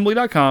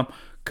 shopstyleassembly.com,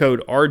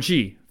 code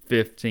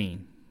RG15.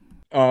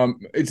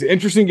 It's an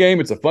interesting game.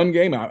 It's a fun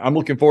game. I'm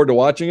looking forward to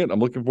watching it. I'm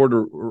looking forward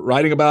to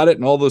writing about it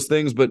and all those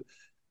things, but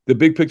the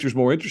big picture is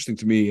more interesting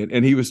to me.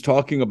 And he was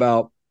talking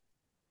about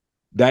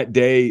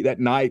that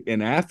night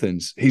in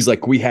Athens. He's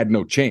like, we had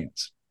no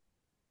chance.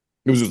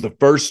 It was the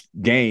first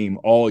game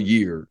all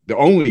year, the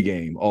only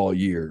game all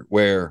year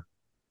where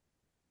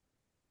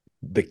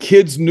the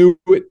kids knew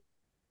it,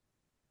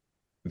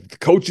 the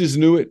coaches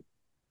knew it,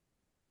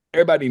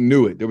 everybody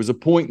knew it. There was a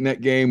point in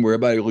that game where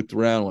everybody looked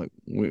around like,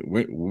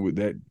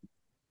 that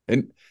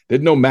And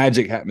there's no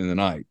magic happening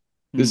tonight.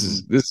 This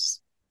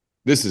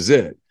is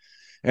it.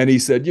 And he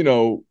said,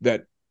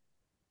 that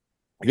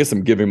I guess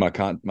I'm giving my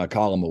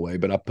column away,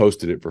 but I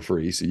posted it for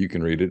free, so you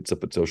can read it. It's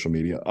up at social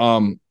media.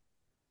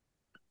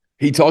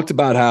 He talked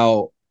about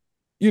how,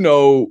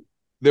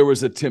 there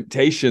was a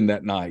temptation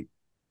that night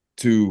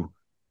to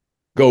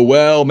go,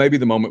 well, maybe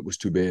the moment was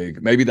too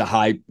big. Maybe the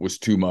hype was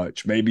too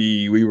much.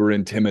 Maybe we were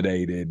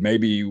intimidated.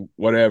 Maybe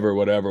whatever,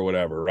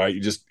 right?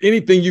 Just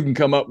anything you can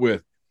come up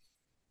with,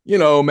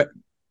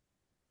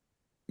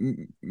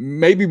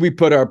 maybe we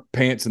put our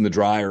pants in the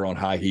dryer on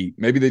high heat.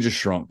 Maybe they just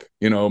shrunk,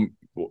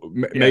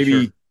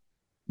 maybe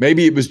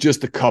it was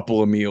just a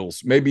couple of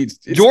meals. Maybe it's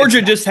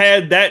Georgia just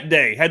had that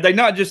day. Had they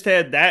not just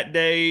had that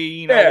day,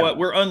 you know what?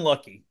 We're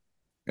unlucky.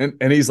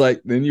 And he's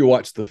like, then you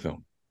watch the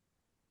film.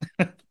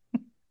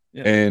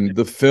 And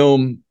the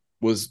film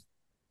was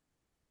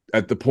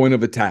at the point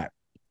of attack.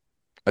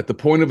 At the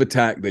point of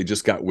attack, they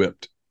just got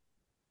whipped.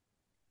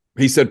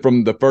 He said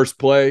from the first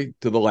play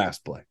to the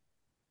last play.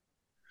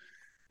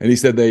 And he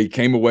said they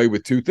came away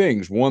with two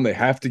things. One, they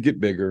have to get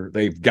bigger.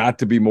 They've got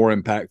to be more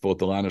impactful at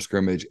the line of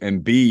scrimmage.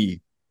 And B,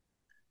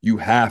 you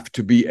have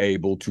to be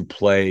able to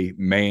play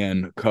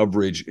man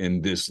coverage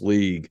in this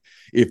league.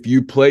 If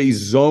you play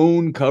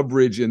zone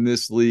coverage in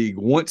this league,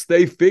 once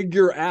they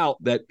figure out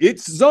that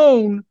it's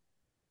zone,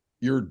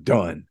 you're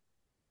done.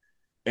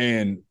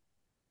 And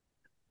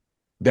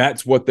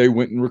that's what they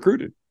went and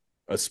recruited,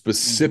 a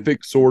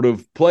specific sort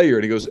of player.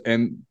 And he goes,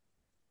 and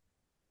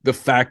the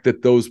fact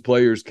that those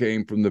players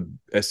came from the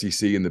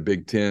SEC and the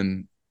Big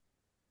Ten,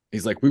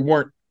 he's like, we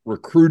weren't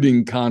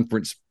recruiting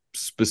conference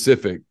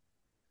specific,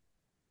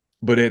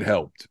 but it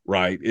helped,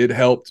 right? It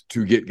helped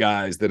to get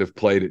guys that have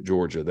played at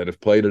Georgia, that have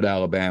played at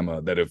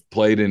Alabama, that have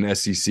played in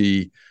SEC,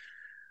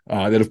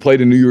 that have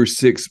played in New Year's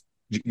Six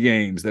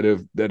games, that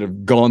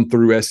have gone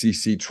through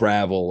SEC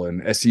travel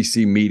and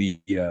SEC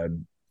media,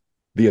 and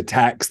the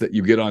attacks that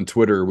you get on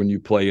Twitter when you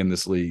play in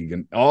this league,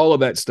 and all of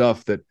that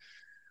stuff that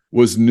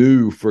was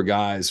new for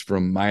guys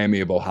from Miami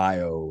of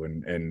Ohio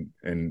and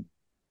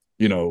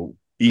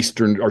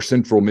Eastern or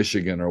Central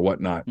Michigan or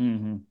whatnot.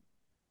 Mm-hmm.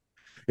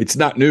 It's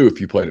not new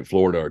if you played at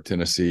Florida or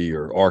Tennessee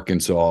or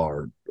Arkansas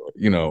or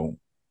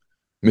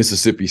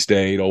Mississippi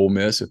State, Ole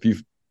Miss. If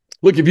you've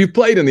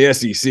played in the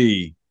SEC,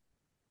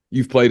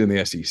 you've played in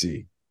the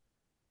SEC.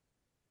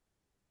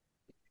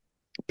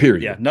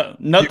 Period. Yeah,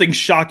 nothing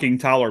shocking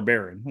Tyler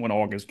Barron when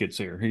August gets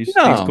here. He's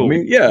cool. I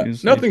mean,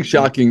 nothing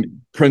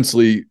shocking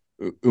Princely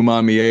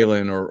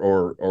Umamialen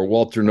or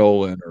Walter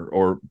Nolen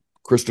or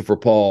Christopher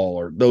Paul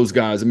or those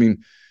guys. I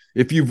mean,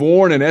 if you've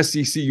worn an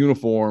SEC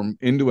uniform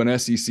into an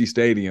SEC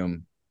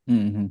stadium,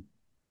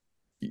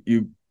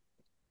 you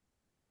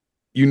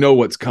know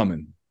what's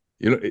coming.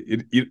 You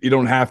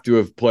don't have to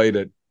have played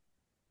at.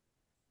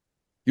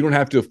 You don't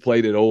have to have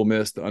played at Ole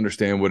Miss to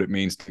understand what it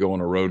means to go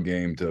on a road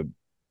game to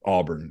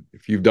Auburn.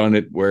 If you've done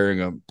it wearing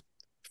a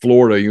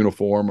Florida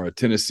uniform or a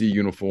Tennessee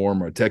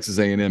uniform or a Texas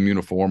A&M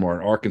uniform or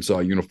an Arkansas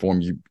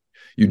uniform, you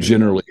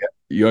generally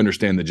you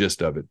understand the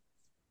gist of it.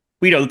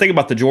 The thing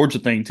about the Georgia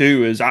thing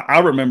too is I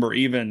remember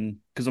even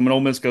because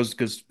Ole Miss goes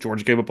because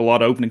Georgia gave up a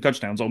lot of opening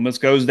touchdowns. Ole Miss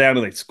goes down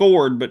and they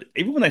scored, but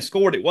even when they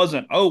scored, it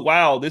wasn't, oh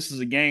wow, this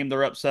is a game,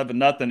 they're up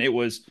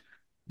 7-0.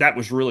 That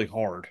was really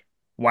hard.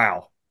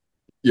 Wow.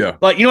 Yeah.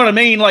 Like, you know what I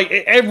mean? Like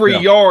every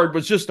yard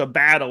was just a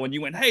battle and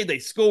you went, hey, they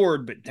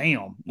scored, but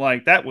damn,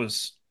 like that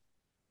was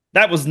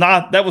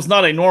not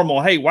a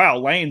normal, hey, wow,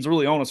 Lane's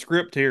really on a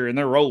script here and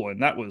they're rolling.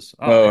 That was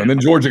and then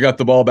Georgia got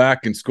the ball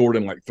back and scored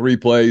in like 3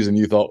 plays and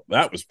you thought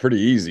that was pretty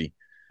easy.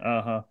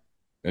 And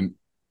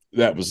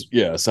that was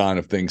a sign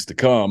of things to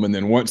come. And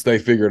then once they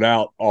figured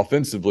out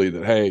offensively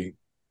that, hey,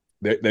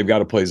 they've got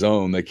to play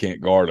zone, they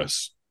can't guard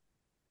us.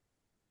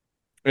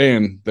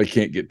 And they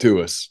can't get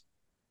to us.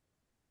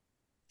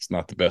 It's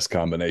not the best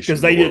combination.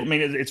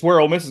 Because it's where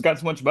Ole Miss has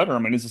gotten so much better. I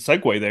mean, it's a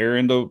segue there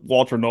into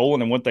Walter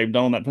Nolen and what they've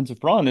done on that defensive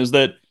front is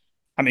that,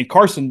 I mean,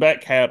 Carson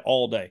Beck had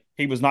all day.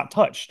 He was not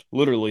touched,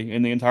 literally,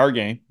 in the entire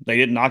game. They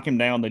didn't knock him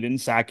down. They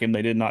didn't sack him.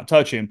 They did not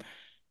touch him.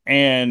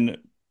 And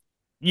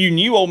you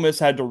knew Ole Miss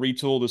had to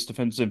retool this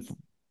defensive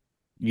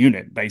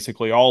unit,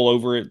 basically, all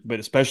over it,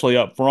 but especially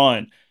up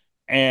front.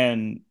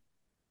 And,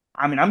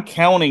 I mean, I'm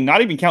counting,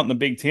 not even counting the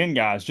Big Ten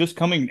guys, just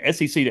coming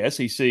SEC to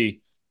SEC,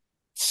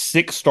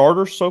 6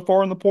 starters so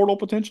far in the portal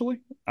potentially.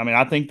 I mean,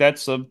 I think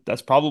that's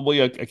probably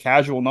a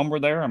casual number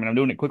there. I mean, I'm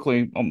doing it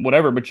quickly on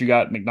whatever, but you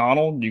got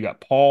McDonald, you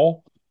got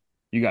Paul,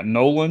 you got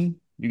Nolen,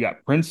 you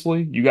got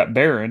Princely, you got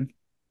Barron,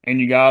 and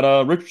you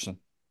got Richardson.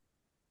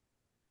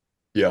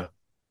 Yeah,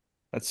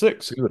 that's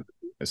 6.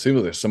 It seems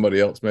like there's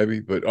somebody else maybe,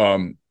 but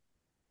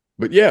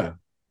yeah,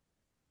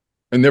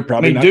 and they're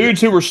probably dudes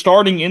who were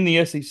starting in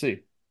the SEC.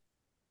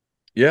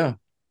 Yeah.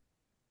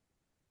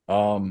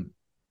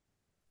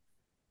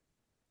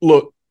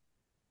 Look,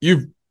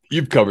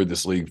 you've covered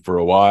this league for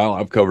a while.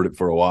 I've covered it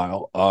for a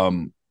while.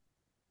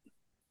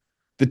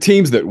 The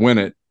teams that win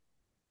it.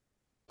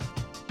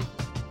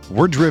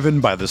 We're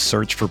driven by the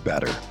search for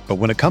better. But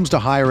when it comes to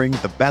hiring,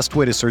 the best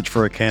way to search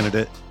for a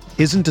candidate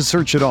isn't to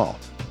search at all.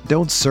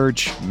 Don't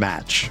search,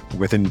 match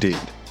with Indeed.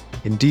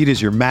 Indeed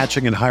is your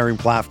matching and hiring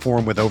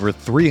platform with over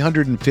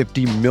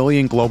 350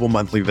 million global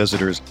monthly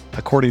visitors,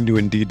 according to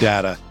Indeed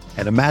data,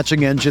 and a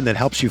matching engine that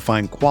helps you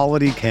find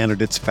quality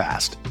candidates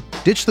fast.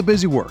 Ditch the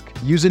busy work.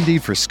 Use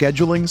Indeed for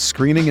scheduling,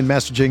 screening, and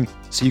messaging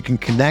so you can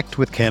connect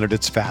with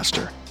candidates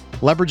faster.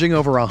 Leveraging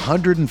over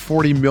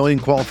 140 million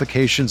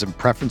qualifications and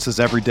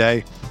preferences every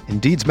day,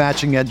 Indeed's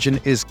matching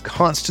engine is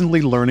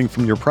constantly learning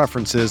from your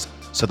preferences,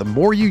 so the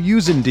more you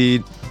use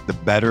Indeed, the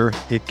better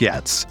it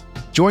gets.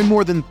 Join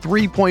more than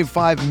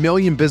 3.5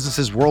 million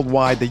businesses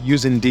worldwide that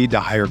use Indeed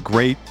to hire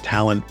great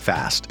talent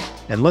fast.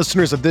 And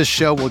listeners of this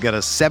show will get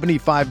a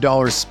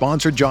 $75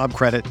 sponsored job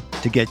credit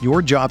to get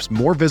your jobs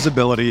more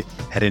visibility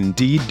at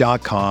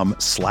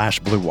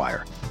Indeed.com/Blue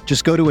Wire.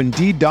 Just go to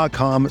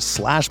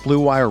Indeed.com/Blue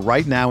Wire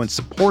right now and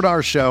support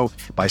our show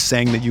by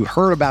saying that you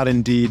heard about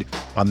Indeed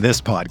on this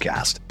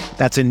podcast.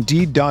 That's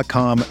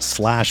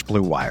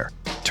Indeed.com/Blue Wire.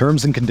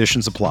 Terms and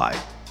conditions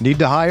apply. Need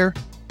to hire?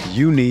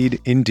 You need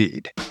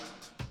Indeed.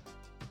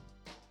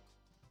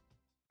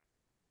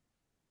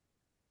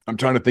 I'm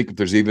trying to think if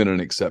there's even an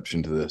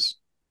exception to this.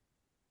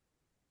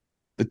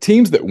 The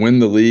teams that win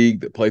the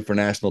league, that play for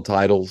national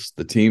titles,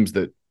 the teams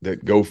that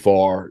go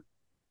far,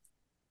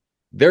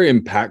 they're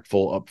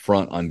impactful up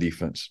front on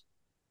defense.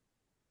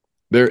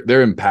 They're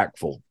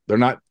impactful. They're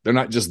not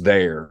just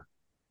there.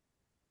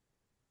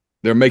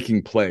 They're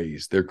making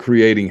plays. They're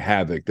creating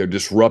havoc. They're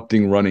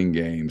disrupting running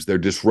games. They're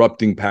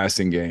disrupting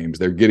passing games.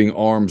 They're getting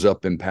arms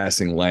up in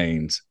passing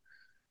lanes.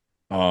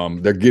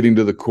 They're getting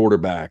to the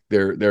quarterback.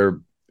 They're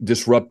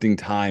disrupting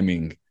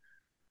timing.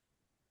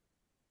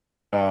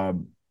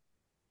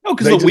 No,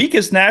 because the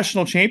weakest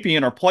national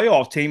champion or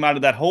playoff team out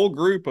of that whole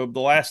group of the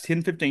last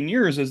 10, 15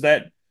 years is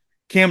that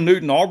Cam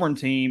Newton Auburn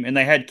team, and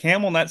they had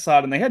Cam on that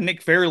side, and they had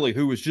Nick Fairley,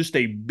 who was just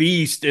a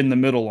beast in the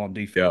middle on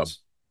defense.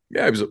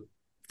 Yeah, he was a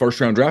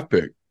first-round draft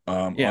pick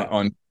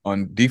on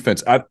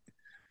defense. I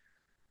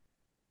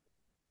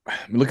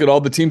look at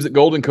all the teams that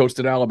Golden coached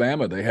at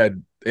Alabama. They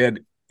had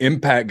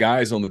impact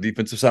guys on the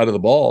defensive side of the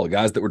ball,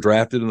 guys that were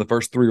drafted in the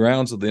first 3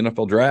 rounds of the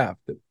NFL draft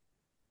that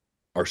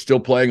are still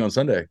playing on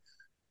Sunday.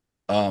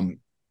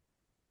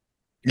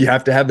 You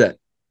have to have that.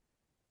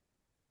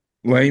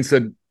 Lane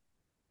said,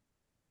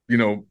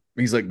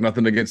 he's like,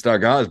 nothing against our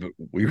guys, but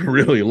we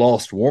really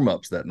lost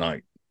warm-ups that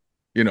night,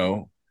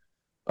 and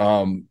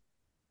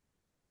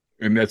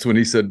that's when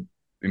he said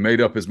he made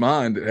up his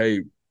mind that,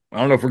 hey, I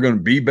don't know if we're going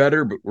to be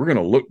better, but we're going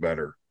to look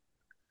better.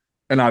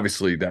 And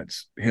obviously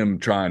that's him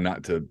trying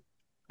not to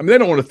 – they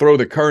don't want to throw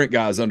the current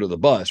guys under the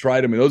bus,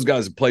 right? Those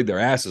guys have played their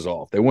asses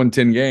off. They won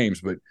 10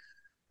 games, but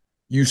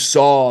you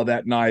saw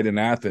that night in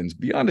Athens,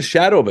 beyond a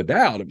shadow of a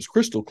doubt, it was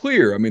crystal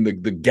clear.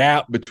 The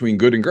gap between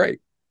good and great.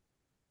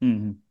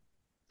 Mm-hmm.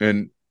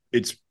 And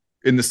it's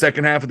in the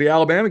second half of the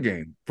Alabama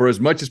game. For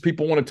as much as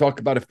people want to talk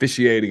about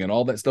officiating and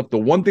all that stuff, the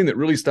one thing that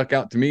really stuck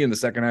out to me in the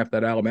second half of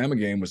that Alabama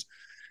game was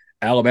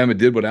Alabama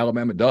did what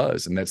Alabama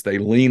does, and that's they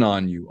lean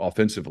on you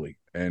offensively,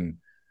 and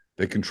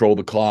they control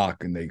the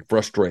clock, and they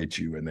frustrate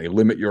you, and they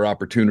limit your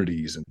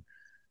opportunities,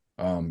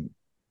 and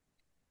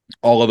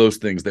all of those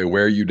things. They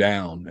wear you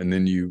down, and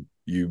then you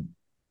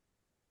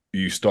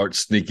start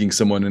sneaking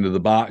someone into the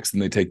box,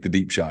 and they take the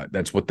deep shot.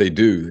 That's what they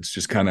do. It's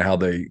just kind of how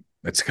they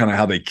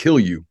kill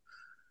you.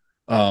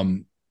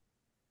 And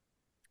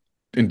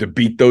to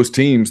beat those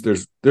teams,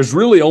 there's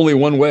really only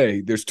one way.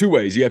 There's 2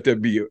 ways. You have to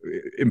be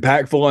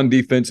impactful on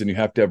defense, and you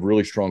have to have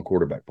really strong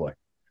quarterback play.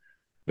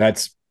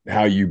 That's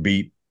how you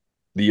beat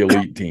the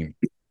elite team,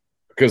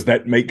 because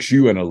that makes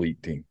you an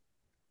elite team.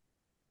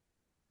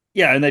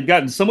 Yeah, and they've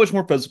gotten so much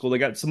more physical. They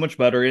got so much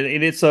better,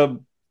 and it's a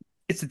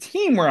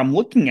team where I'm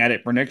looking at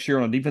it for next year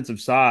on the defensive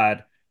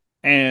side,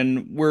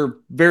 and we're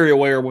very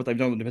aware of what they've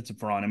done on the defensive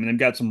front. They've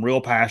got some real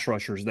pass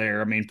rushers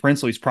there.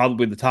 Princely's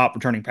probably the top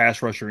returning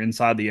pass rusher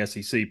inside the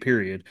SEC,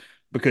 period,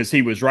 because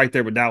he was right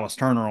there with Dallas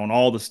Turner on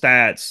all the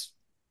stats,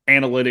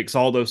 analytics,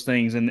 all those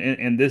things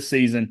in this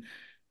season.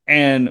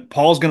 And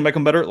Paul's going to make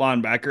them better at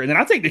linebacker. And then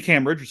I think that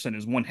Cam Richardson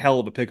is one hell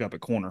of a pickup at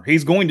corner.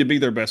 He's going to be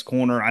their best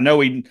corner. I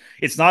know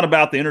it's not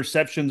about the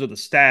interceptions or the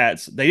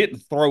stats. They didn't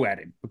throw at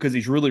him because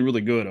he's really,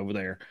 really good over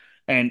there.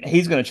 And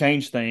he's going to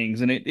change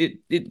things. And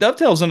it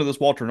dovetails into this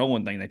Walter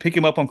Nolen thing. They pick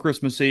him up on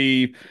Christmas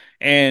Eve.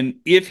 And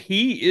if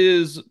he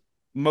is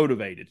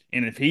motivated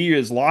and if he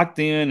is locked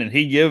in and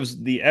he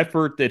gives the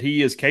effort that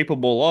he is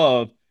capable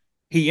of,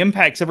 he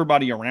impacts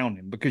everybody around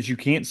him because you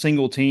can't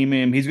single team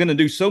him. He's going to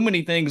do so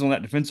many things on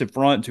that defensive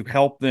front to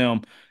help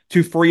them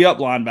to free up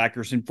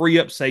linebackers and free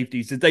up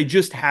safeties that they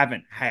just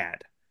haven't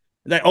had.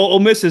 That Ole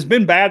Miss has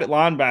been bad at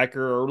linebacker,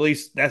 or at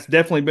least that's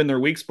definitely been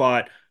their weak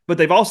spot. But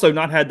they've also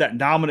not had that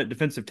dominant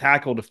defensive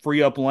tackle to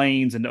free up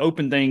lanes and to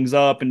open things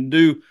up and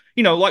do,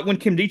 like when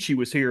Kim Dichie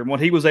was here and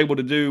what he was able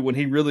to do when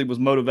he really was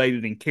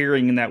motivated and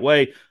carrying in that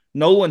way.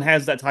 Nolen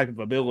has that type of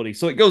ability.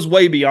 So it goes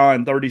way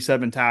beyond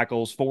 37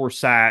 tackles, 4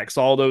 sacks,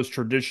 all those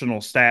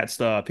traditional stat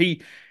stuff.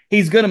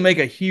 He's going to make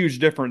a huge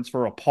difference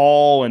for a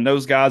Paul and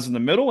those guys in the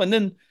middle. And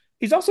then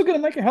he's also going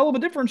to make a hell of a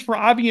difference for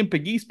Ivy and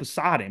Pegues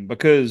beside him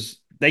because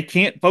they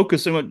can't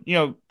focus on,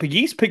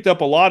 Pegues picked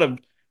up a lot of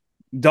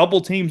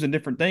double teams and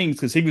different things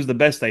because he was the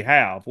best they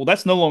have. Well,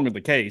 that's no longer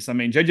the case. I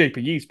mean, JJ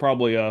Pegues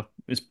probably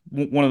is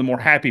one of the more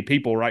happy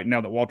people right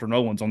now that Walter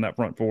Nolen's on that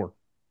front four.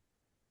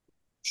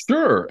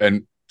 Sure.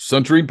 And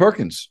Suntarine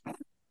Perkins.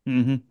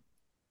 Mm-hmm.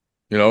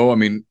 You know, I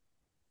mean,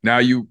 now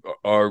you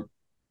are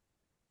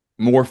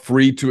more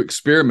free to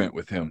experiment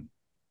with him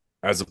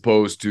as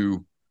opposed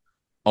to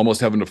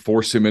almost having to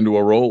force him into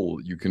a role.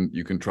 You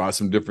can try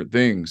some different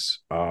things.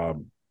 Yeah,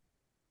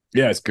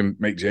 it's going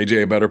to make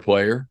JJ a better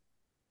player.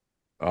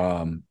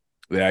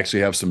 They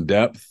actually have some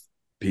depth.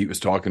 Pete was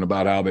talking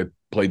about how they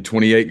played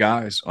 28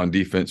 guys on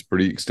defense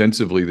pretty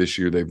extensively this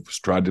year. They've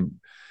tried to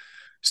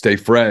stay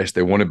fresh.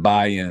 They wanted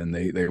buy-in.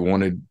 They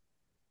wanted,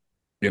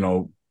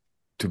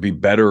 to be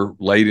better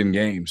late in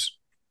games.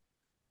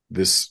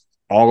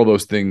 All of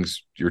those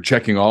things, you're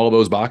checking all of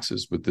those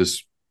boxes with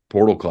this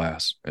portal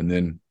class. And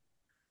then,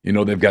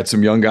 they've got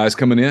some young guys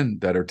coming in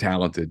that are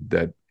talented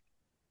that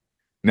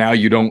now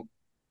you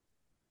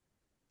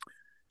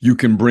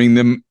can bring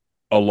them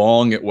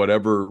along at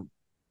whatever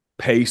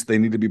pace they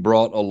need to be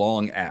brought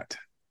along at,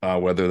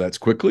 whether that's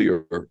quickly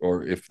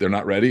or if they're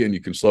not ready, and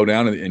you can slow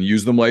down and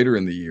use them later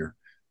in the year.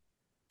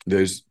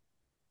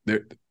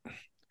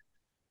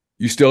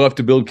 You still have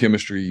to build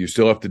chemistry. You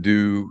still have to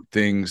do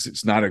things.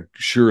 It's not a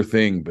sure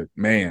thing, but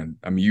man,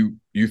 I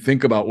mean, you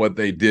think about what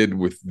they did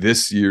with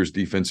this year's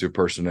defensive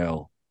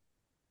personnel,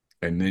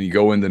 and then you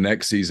go in the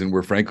next season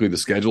where, frankly, the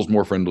schedule's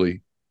more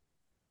friendly,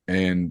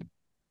 and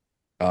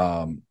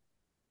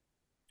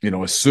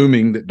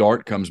assuming that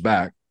Dart comes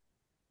back,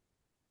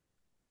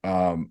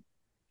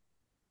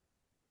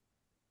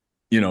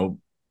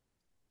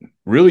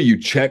 really you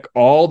check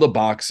all the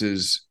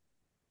boxes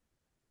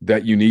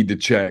that you need to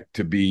check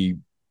to be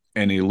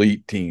an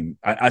elite team.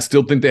 I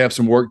still think they have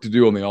some work to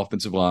do on the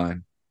offensive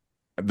line.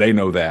 They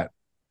know that.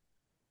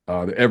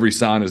 Every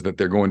sign is that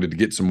they're going to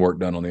get some work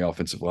done on the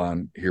offensive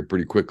line here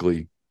pretty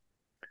quickly.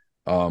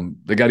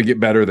 They got to get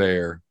better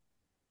there.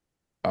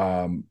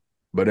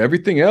 But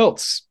everything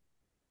else,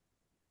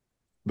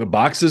 the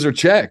boxes are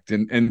checked.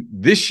 And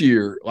this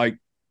year, like,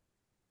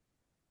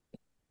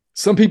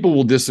 some people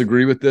will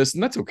disagree with this,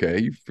 and that's okay.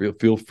 You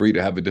feel free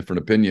to have a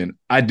different opinion.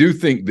 I do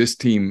think this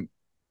team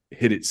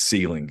hit its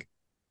ceiling.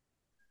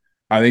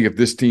 I think if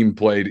this team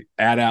played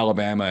at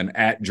Alabama and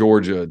at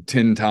Georgia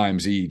 10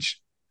 times each,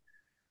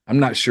 I'm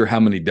not sure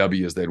how many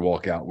W's they'd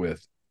walk out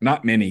with.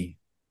 Not many.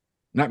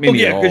 Not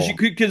many at all.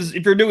 Because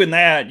if you're doing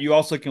that, you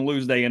also can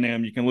lose to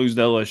A&M. You can lose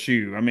to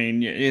LSU. I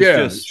mean,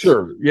 it's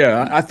sure.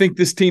 Yeah, I think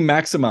this team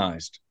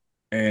maximized.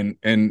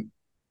 And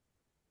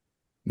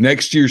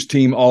next year's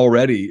team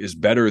already is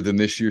better than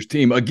this year's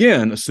team.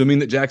 Again, assuming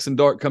that Jackson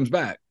Dart comes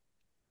back.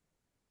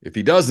 If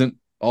he doesn't,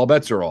 all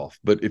bets are off.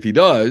 But if he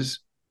does,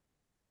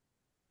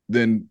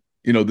 then,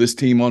 this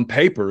team on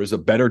paper is a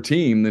better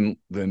team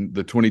than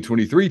the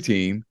 2023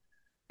 team.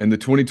 And the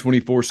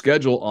 2024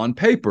 schedule on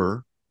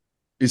paper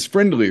is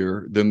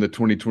friendlier than the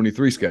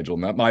 2023 schedule.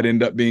 And that might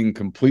end up being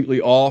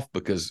completely off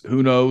because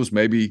who knows,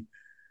 maybe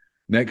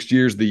next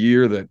year's the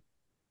year that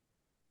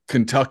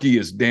Kentucky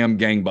is damn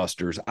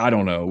gangbusters. I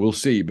don't know. We'll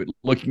see. But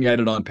looking at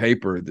it on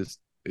paper,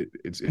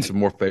 it's a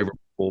more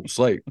favorable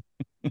slate.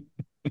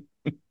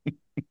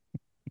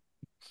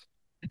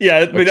 Yeah,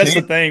 I mean, that's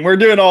the thing. We're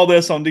doing all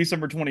this on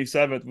December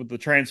 27th with the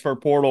transfer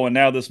portal, and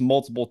now this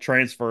multiple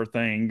transfer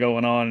thing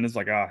going on, and it's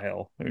like,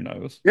 hell, who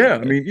knows? Yeah,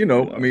 I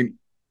mean,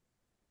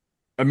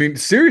 I mean,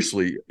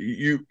 seriously,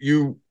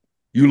 you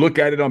look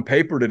at it on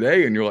paper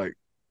today, and you're like,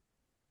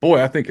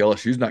 boy, I think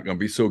LSU's not going to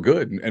be so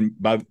good, and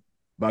by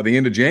the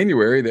end of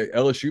January, the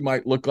LSU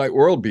might look like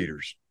world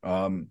beaters.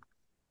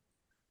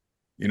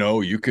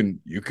 You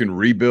can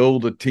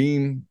rebuild a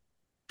team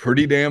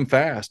pretty damn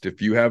fast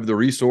if you have the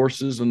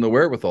resources and the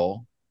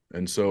wherewithal.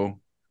 And so,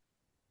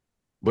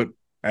 but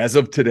as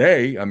of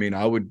today, I mean,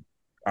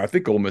 I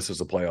think Ole Miss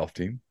is a playoff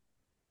team.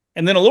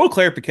 And then a little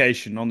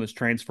clarification on this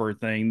transfer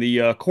thing.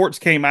 The courts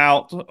came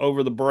out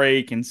over the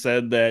break and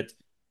said that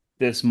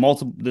this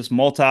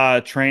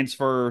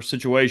multi-transfer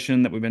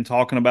situation that we've been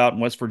talking about in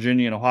West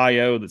Virginia and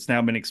Ohio that's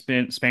now been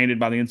expanded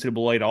by the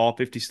NCAA to all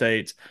 50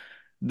 states,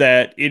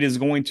 that it is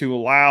going to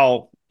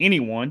allow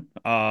anyone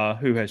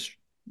who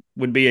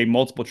would be a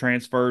multiple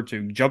transfer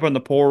to jump in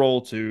the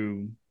portal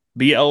to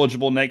be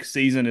eligible next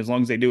season as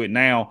long as they do it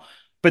now.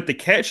 But the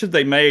catch that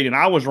they made, and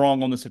I was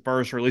wrong on this at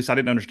first, or at least I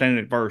didn't understand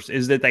it at first,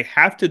 is that they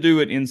have to do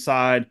it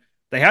inside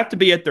 – they have to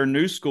be at their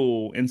new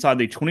school inside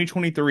the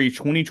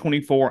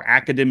 2023-2024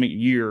 academic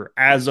year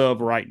as of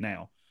right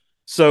now.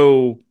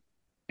 So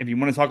if you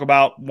want to talk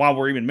about why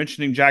we're even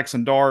mentioning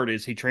Jackson Dart,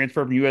 is he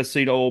transferred from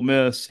USC to Ole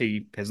Miss.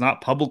 He has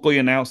not publicly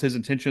announced his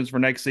intentions for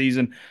next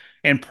season.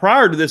 And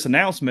prior to this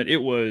announcement,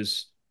 it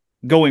was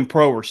going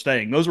pro or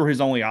staying. Those were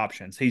his only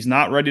options. He's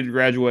not ready to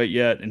graduate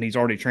yet, and he's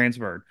already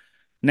transferred.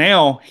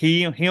 Now,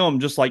 him,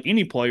 just like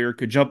any player,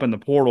 could jump in the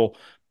portal.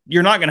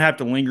 You're not going to have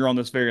to linger on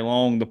this very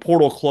long. The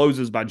portal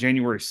closes by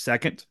January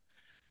 2nd.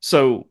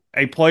 So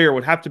a player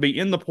would have to be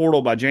in the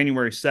portal by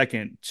January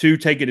 2nd to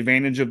take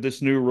advantage of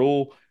this new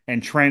rule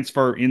and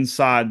transfer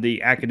inside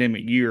the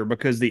academic year,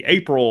 because the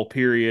April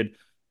period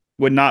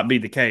would not be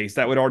the case.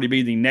 That would already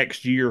be the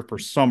next year for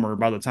summer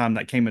by the time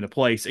that came into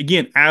place.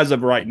 Again, as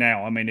of right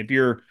now, I mean, if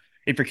you're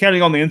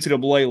counting on the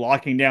NCAA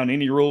locking down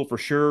any rule for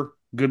sure,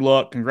 good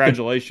luck,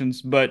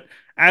 congratulations. But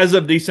as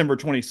of December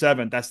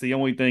 27th, that's the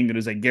only thing that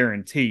is a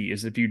guarantee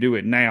is if you do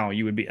it now,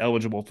 you would be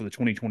eligible for the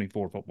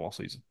 2024 football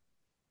season.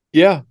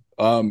 Yeah.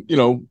 A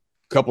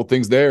couple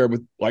things there,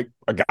 but like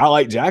a guy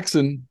like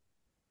Jackson.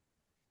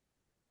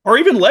 Or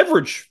even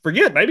leverage.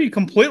 Forget, maybe he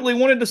completely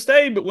wanted to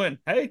stay, but went,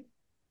 hey.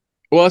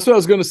 Well, that's what I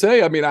was going to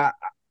say. I mean,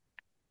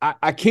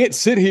 I can't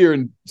sit here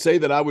and say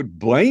that I would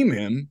blame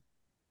him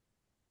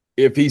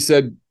if he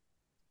said,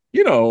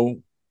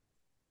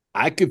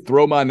 I could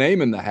throw my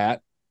name in the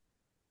hat,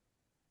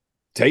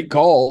 take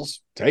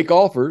calls, take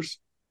offers,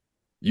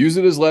 use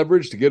it as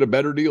leverage to get a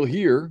better deal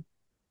here.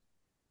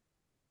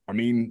 I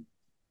mean,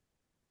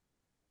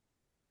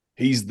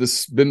 he's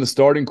been the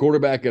starting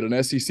quarterback at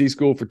an SEC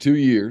school for 2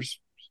 years,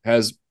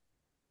 has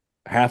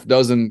half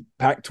dozen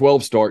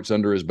Pac-12 starts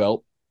under his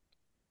belt.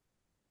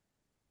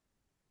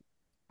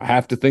 I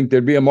have to think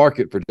there'd be a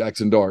market for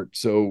Jackson Dart.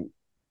 So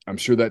I'm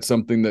sure that's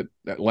something that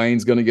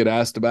Lane's going to get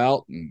asked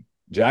about and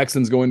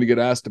Jackson's going to get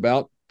asked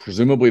about,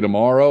 presumably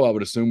tomorrow. I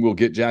would assume we'll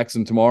get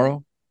Jackson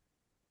tomorrow.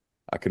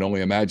 I can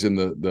only imagine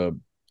the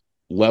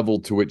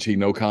level to which he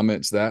no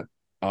comments that.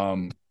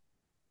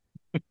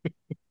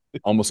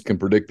 Almost can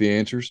predict the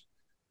answers.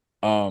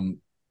 But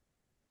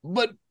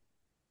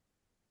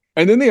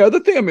and then the other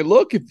thing, I mean,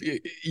 look, if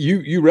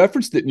you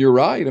referenced it and you're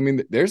right. I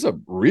mean, there's a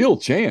real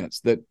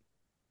chance that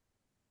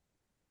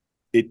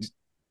it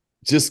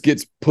just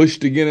gets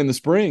pushed again in the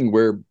spring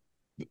where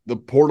the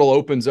portal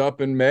opens up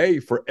in May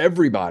for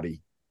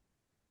everybody,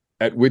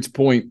 at which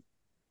point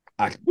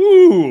I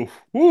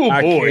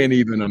can't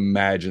even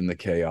imagine the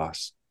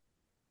chaos.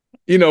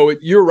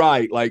 You're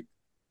right. Like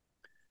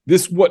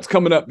what's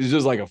coming up is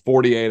just like a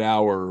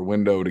 48-hour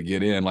window to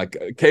get in. Like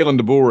Kalen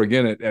DeBoer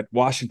again at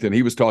Washington,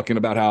 he was talking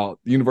about how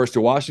the University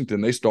of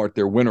Washington, they start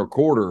their winter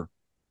quarter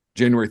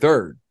January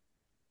 3rd.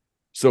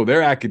 So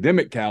their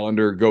academic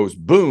calendar goes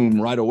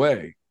boom right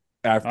away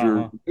after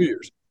New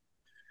Year's.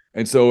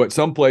 And so at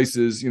some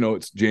places,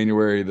 it's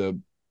January the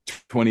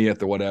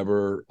 20th or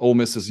whatever. Ole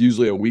Miss is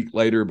usually a week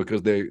later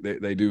because they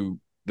do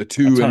the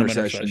two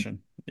intercession.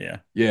 Yeah.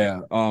 Yeah.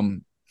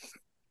 I'm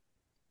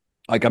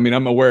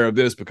aware of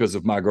this because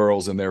of my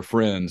girls and their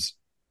friends.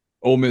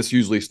 Ole Miss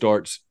usually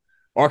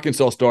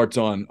Arkansas starts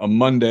on a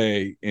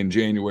Monday in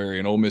January,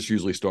 and Ole Miss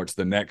usually starts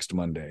the next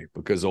Monday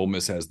because Ole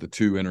Miss has the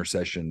two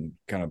intercession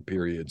kind of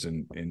periods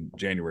in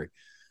January.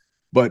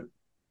 But,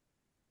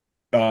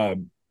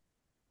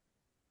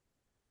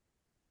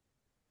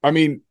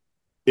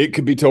 it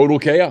could be total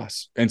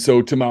chaos. And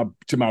so to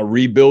my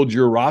rebuild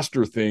your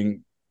roster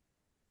thing,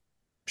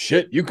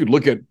 shit, you could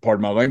look at,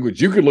 pardon my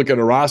language, you could look at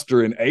a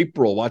roster in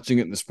April, watching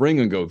it in the spring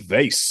and go,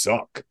 they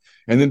suck.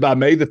 And then by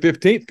May the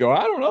 15th, go,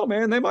 I don't know,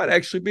 man, they might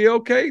actually be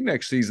okay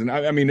next season.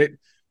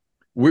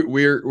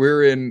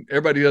 We're in,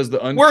 everybody does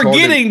the uncharted. We're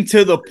getting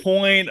to the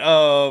point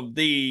of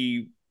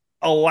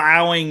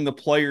allowing the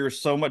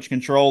players so much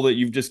control that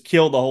you've just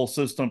killed the whole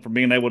system from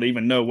being able to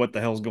even know what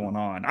the hell's going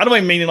on. I don't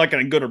even mean it like in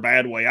a good or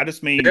bad way. I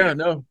just mean,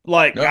 God,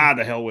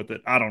 the hell with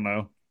it. I don't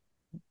know.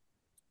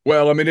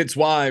 Well, it's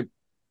why,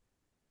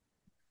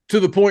 to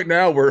the point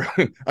now where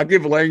I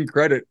give Lane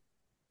credit.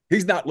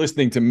 He's not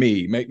listening to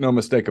me. Make no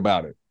mistake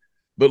about it.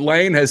 But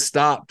Lane has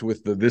stopped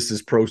with this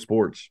is pro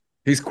sports.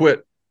 He's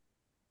quit.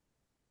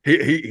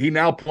 He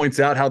now points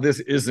out how this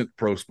isn't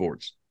pro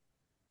sports.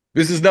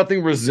 This is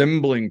nothing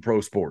resembling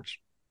pro sports.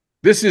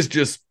 This is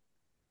just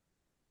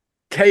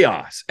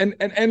chaos.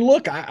 And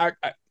look, I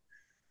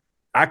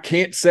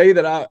can't say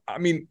that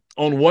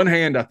on one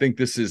hand, I think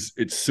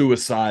it's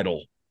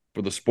suicidal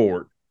for the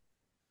sport.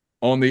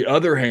 On the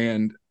other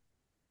hand,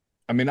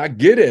 I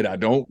get it. I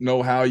don't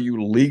know how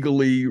you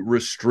legally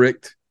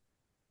restrict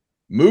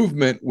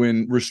movement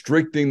when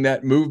restricting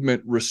that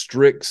movement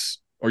restricts,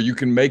 or you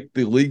can make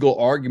the legal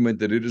argument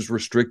that it is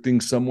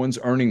restricting someone's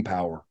earning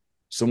power,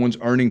 someone's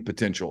earning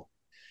potential.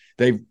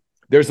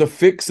 There's a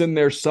fix in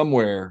there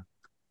somewhere,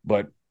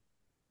 but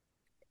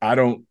I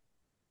don't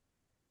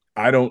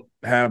know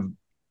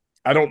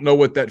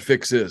what that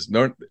fix is.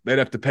 No, they'd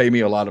have to pay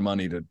me a lot of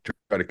money to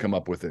try to come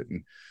up with it.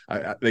 And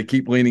they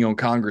keep leaning on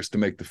Congress to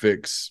make the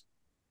fix.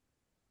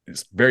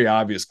 It's very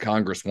obvious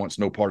Congress wants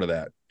no part of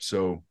that.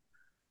 So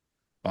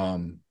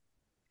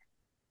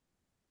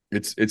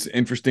it's an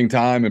interesting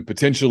time and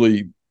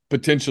potentially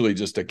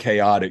just a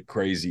chaotic,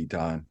 crazy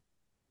time.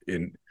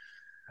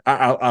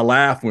 I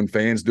laugh when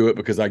fans do it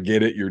because I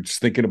get it. You're just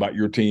thinking about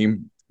your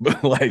team,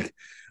 but like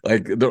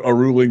a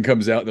ruling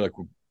comes out, they're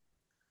like,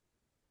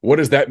 what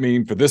does that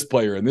mean for this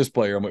player and this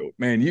player? I'm like,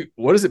 man,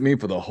 what does it mean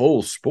for the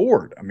whole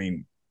sport?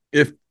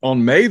 If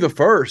on May the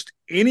 1st,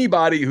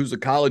 anybody who's a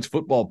college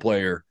football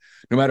player,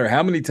 no matter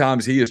how many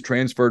times he has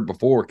transferred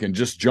before, can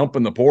just jump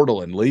in the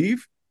portal and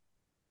leave,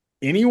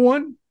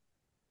 anyone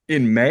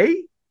in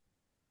May,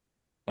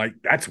 like,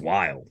 that's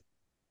wild.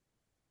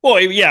 Well,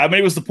 yeah, I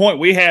mean, it was the point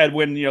we had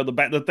when,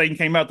 the thing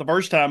came out the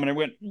first time and it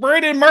went,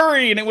 Brandon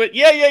Murray, and it went,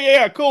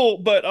 yeah, cool.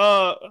 But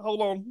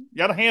hold on,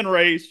 got a hand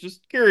raised.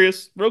 Just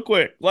curious, real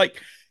quick.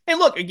 And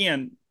look,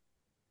 again,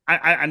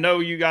 I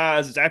know you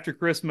guys, it's after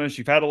Christmas.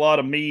 You've had a lot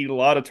of meat, a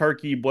lot of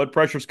turkey, blood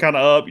pressure's kind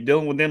of up. You're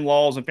dealing with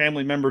in-laws and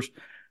family members.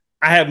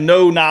 I have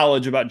no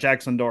knowledge about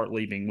Jackson Dart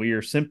leaving. We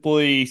are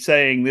simply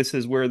saying this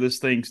is where this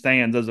thing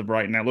stands as of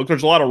right now. Look,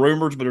 there's a lot of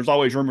rumors, but there's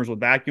always rumors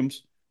with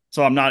vacuums.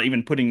 So I'm not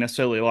even putting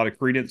necessarily a lot of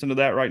credence into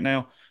that right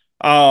now.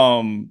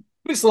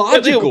 It's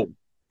logical.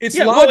 It's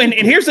logical. Well, and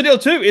here's the deal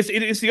too.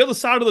 It's the other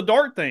side of the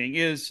Dart thing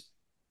is,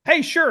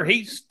 hey, sure,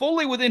 he's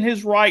fully within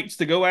his rights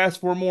to go ask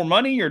for more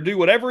money or do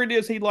whatever it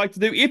is he'd like to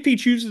do if he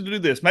chooses to do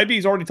this. Maybe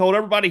he's already told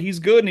everybody he's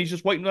good and he's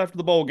just waiting after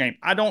the bowl game.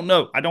 I don't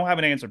know. I don't have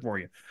an answer for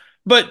you.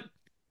 But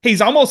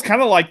he's almost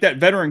kind of like that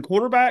veteran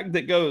quarterback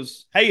that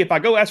goes, hey, if I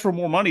go ask for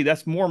more money,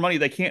 that's more money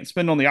they can't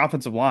spend on the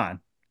offensive line.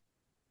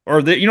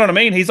 Or, you know what I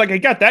mean? He's like, he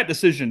got that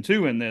decision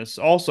too in this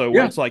also,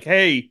 where it's like,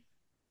 hey,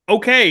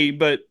 okay,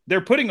 but they're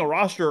putting a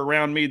roster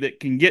around me that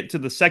can get to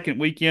the second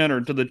weekend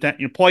or to the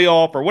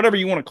playoff or whatever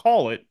you want to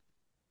call it.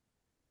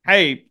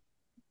 Hey,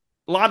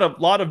 a lot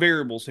of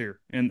variables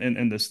here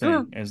in this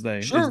thing as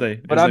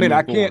they. But I mean,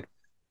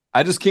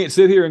 I just can't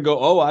sit here and go,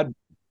 oh,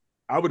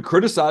 I would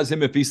criticize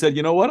him if he said,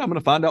 you know what, I'm going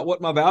to find out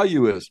what my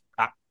value is.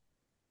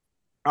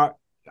 I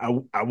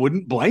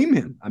wouldn't blame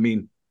him. I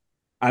mean,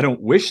 I don't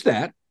wish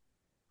that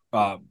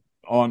on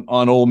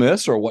Ole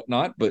Miss or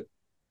whatnot, but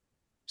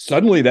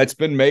suddenly that's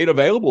been made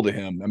available to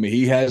him. I mean,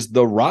 he has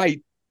the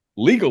right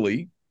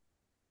legally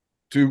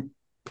to,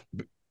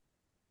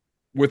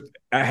 with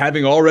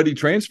having already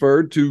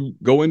transferred, to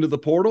go into the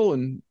portal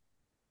and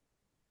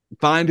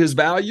find his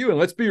value. And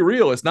let's be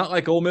real, it's not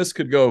like Ole Miss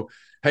could go,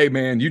 hey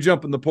man, you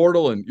jump in the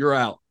portal and you're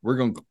out. We're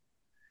going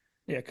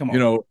to, come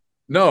on.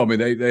 No, I mean,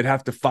 they'd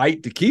have to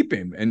fight to keep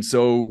him. And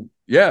so,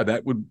 yeah,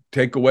 that would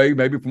take away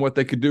maybe from what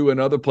they could do in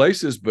other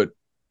places. But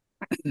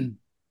I'm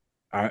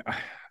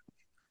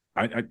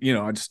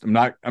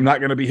not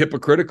going to be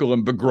hypocritical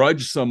and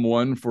begrudge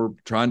someone for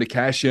trying to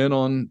cash in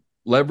on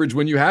leverage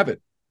when you have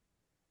it.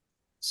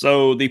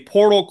 So the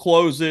portal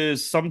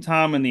closes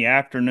sometime in the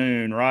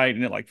afternoon, right?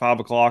 And at like 5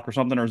 o'clock or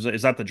something, or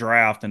is that the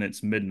draft and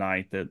it's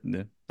midnight?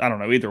 I don't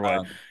know. Either way,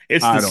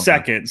 it's the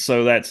 2nd,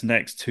 so that's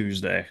next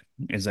Tuesday.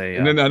 And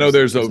then I know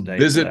there's a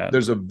visit.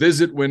 There's a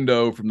visit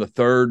window from the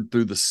 3rd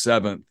through the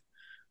 7th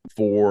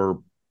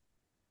for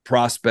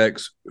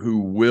prospects who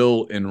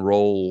will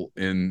enroll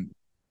in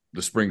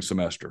the spring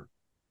semester.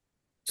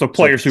 So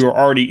players who are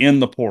already in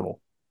the portal.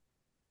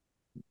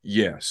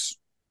 Yes.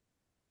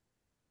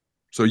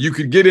 So you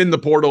could get in the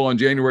portal on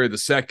January the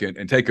 2nd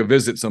and take a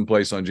visit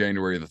someplace on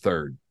January the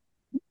 3rd.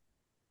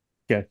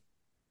 Okay.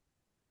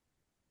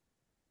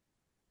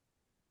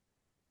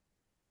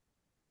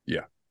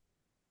 Yeah.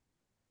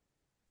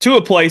 To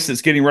a place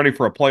that's getting ready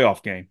for a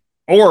playoff game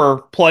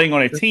or playing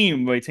on a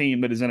team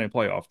that is in a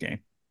playoff game.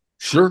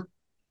 Sure.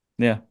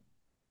 Yeah.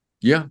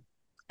 Yeah.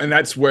 And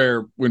that's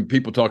where, when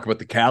people talk about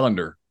the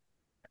calendar,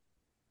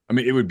 I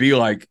mean, it would be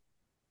like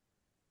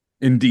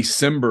in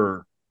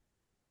December,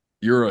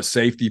 you're a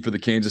safety for the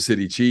Kansas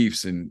City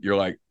Chiefs, and you're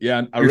like,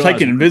 yeah, you're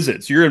taking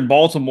visits. You're in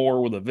Baltimore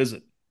with a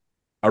visit.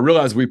 I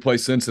realize we play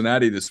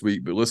Cincinnati this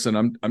week, but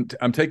listen,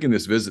 I'm taking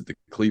this visit to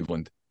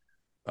Cleveland.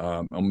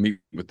 I'll meet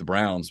with the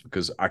Browns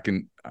because I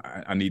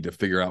need to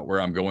figure out where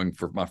I'm going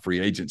for my free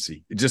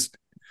agency.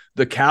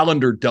 The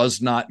calendar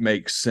does not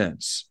make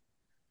sense,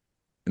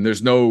 and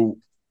there's no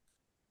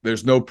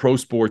pro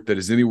sport that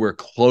is anywhere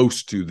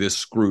close to this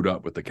screwed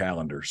up with the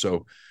calendar.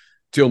 So,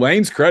 to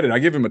Lane's credit, I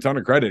give him a ton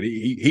of credit.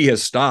 He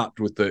has stopped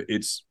with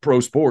it's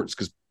pro sports,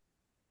 because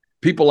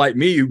people like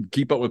me who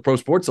keep up with pro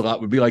sports a lot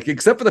would be like,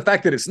 except for the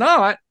fact that it's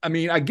not. I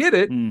mean, I get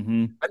it.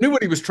 Mm-hmm. I knew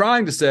what he was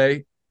trying to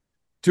say.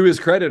 To his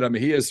credit, I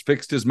mean, he has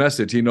fixed his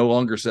message. He no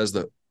longer says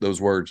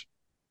those words.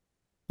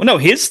 Well, no,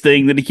 his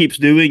thing that he keeps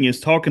doing is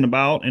talking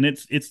about, and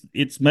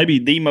it's maybe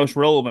the most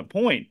relevant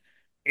point,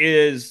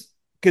 is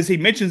because he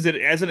mentions it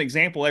as an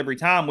example every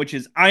time, which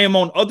is, I am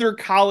on other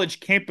college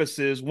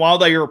campuses while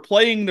they are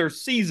playing their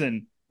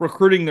season,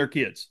 recruiting their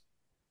kids.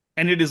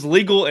 And it is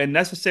legal and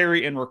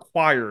necessary and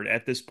required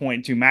at this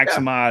point to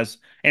maximize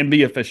and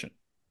be efficient.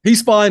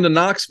 He's flying to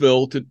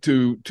Knoxville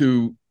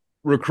to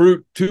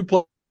recruit 2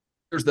 players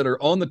that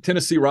are on the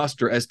Tennessee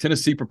roster as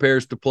Tennessee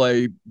prepares to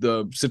play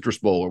the Citrus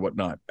Bowl or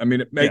whatnot. I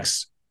mean, it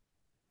makes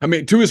I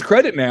mean, to his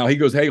credit now, he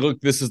goes, hey, look,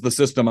 this is the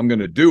system. I'm going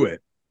to do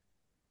it.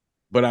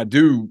 But I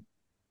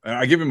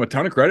give him a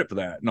ton of credit for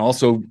that. And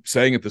also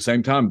saying at the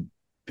same time,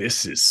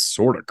 this is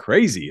sort of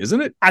crazy,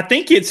 isn't it? I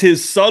think it's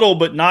his subtle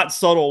but not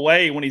subtle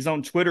way when he's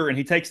on Twitter and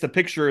he takes the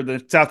picture of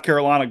the South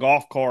Carolina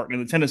golf cart and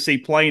the Tennessee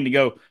plane to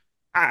go,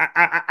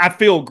 I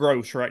feel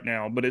gross right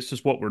now, but it's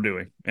just what we're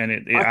doing. And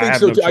I think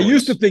so too. I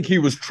used to think he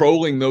was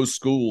trolling those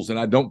schools, and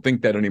I don't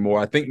think that anymore.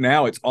 I think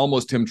now it's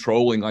almost him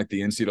trolling like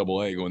the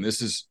NCAA, going,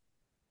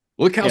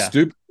 look how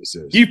stupid this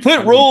is. You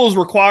put rules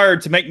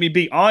required to make me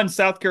be on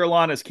South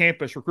Carolina's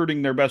campus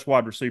recruiting their best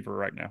wide receiver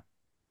right now.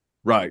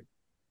 Right.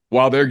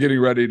 While they're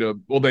getting ready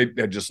to, they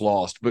had just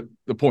lost, but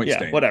the point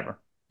stands. Whatever.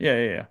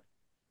 Yeah.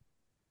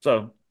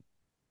 So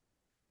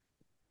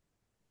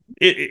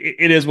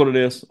it is what it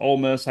is. Ole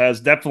Miss has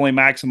definitely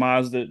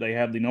maximized it. They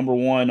have the number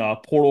one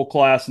portal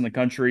class in the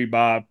country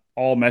by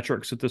all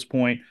metrics at this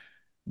point.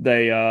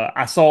 They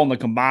I saw in the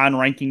combined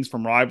rankings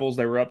from rivals,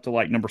 they were up to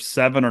like number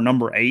 7 or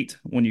number 8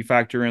 when you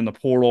factor in the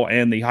portal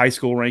and the high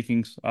school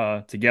rankings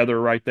together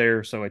right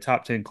there. So a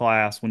top 10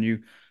 class when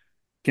you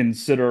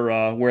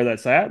consider where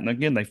that's at. And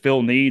again, they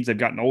fill needs. They've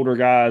gotten older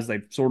guys.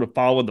 They've sort of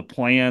followed the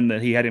plan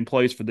that he had in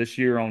place for this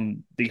year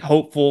on the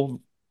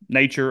hopeful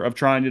nature of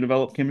trying to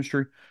develop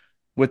chemistry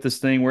with this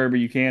thing wherever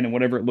you can and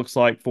whatever it looks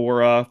like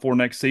for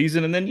next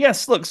season. And then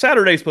yes, look,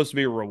 Saturday's supposed to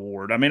be a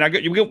reward. I mean,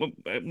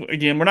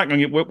 again,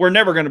 we're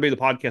never going to be the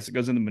podcast that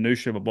goes into the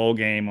minutia of a bowl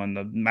game on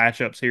the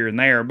matchups here and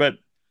there, but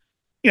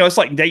it's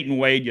like Dayton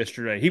Wade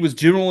yesterday. He was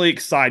genuinely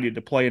excited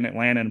to play in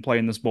Atlanta and play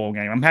in this bowl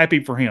game. I'm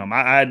happy for him.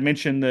 I had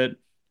mentioned that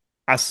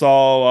I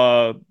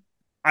saw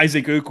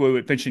Isaac Ukwu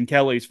at Finch and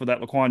Kelly's for that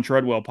Laquan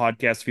Treadwell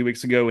podcast a few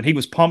weeks ago, and he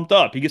was pumped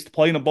up. He gets to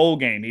play in a bowl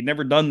game. He'd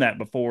never done that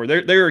before.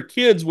 There are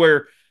kids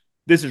where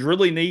this is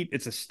really neat.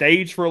 It's a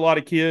stage for a lot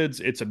of kids.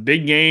 It's a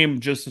big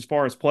game just as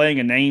far as playing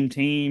a name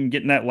team,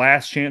 getting that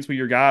last chance with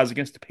your guys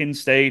against Penn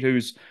State,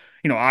 who's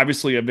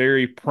obviously a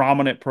very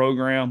prominent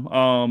program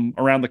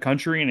around the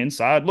country and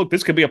inside. Look,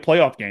 this could be a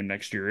playoff game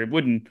next year. It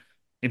wouldn't.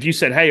 If you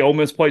said, hey, Ole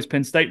Miss plays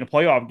Penn State in a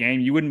playoff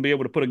game, you wouldn't be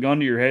able to put a gun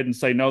to your head and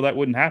say, no, that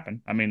wouldn't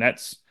happen. I mean,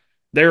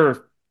 there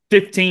are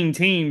 15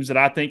 teams that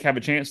I think have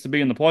a chance to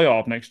be in the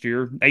playoff next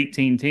year,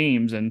 18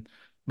 teams, and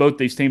both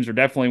these teams are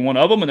definitely one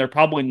of them, and they're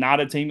probably not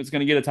a team that's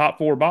going to get a top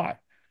 4 bye.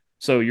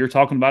 So you're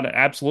talking about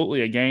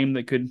absolutely a game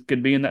that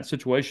could be in that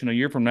situation a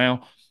year from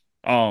now.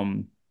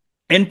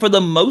 And for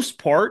the most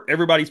part,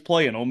 everybody's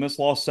playing. Ole Miss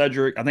lost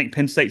Cedric. I think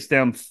Penn State's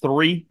down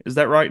 3. Is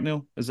that right,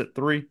 Neil? Is it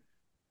 3?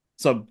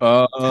 So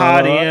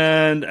tight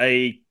end,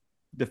 a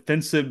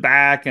defensive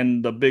back,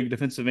 and the big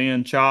defensive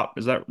end Chop.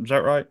 Is that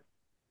right?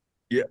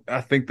 Yeah,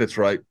 I think that's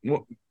right.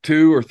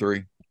 2 or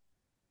 3.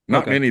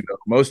 Not many, though.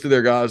 Most of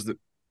their guys that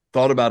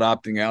thought about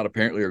opting out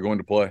apparently are going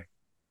to play.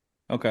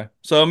 Okay.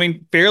 So, I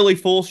mean, fairly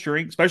full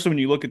strength, especially when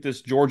you look at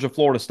this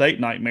Georgia-Florida State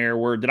nightmare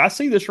where, did I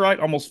see this right?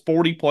 Almost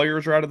 40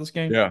 players are out of this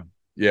game?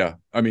 Yeah.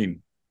 I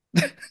mean,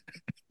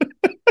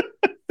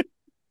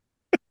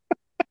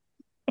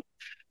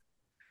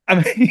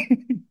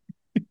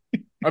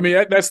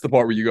 that's the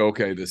part where you go,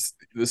 okay,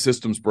 the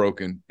system's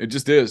broken. It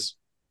just is.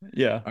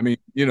 Yeah. I mean,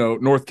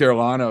 North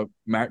Carolina,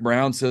 Mac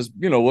Brown says,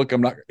 look,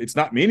 it's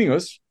not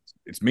meaningless.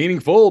 It's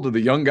meaningful to the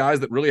young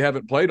guys that really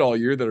haven't played all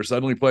year that are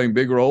suddenly playing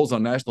big roles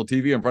on national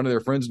TV in front of their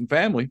friends and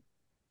family.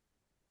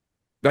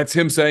 That's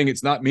him saying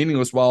it's not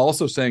meaningless while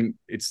also saying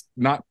it's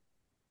not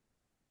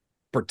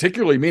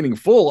particularly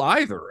meaningful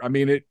either. I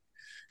mean,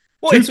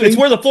 it's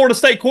where the Florida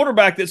State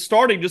quarterback that's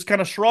starting just kind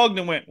of shrugged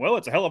and went, well,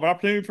 it's a hell of an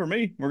opportunity for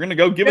me. We're going to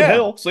go give it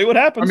hell, see what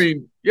happens. I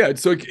mean, yeah,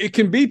 so it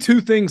can be 2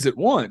 things at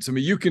once. I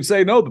mean, you can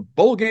say, no, the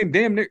bowl game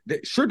damn near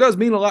sure does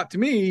mean a lot to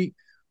me,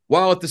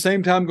 while at the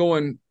same time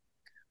going,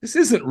 this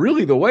isn't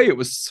really the way it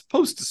was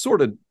supposed to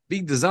sort of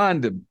be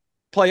designed to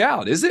play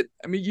out, is it?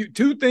 I mean,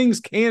 2 things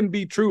can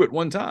be true at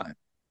one time.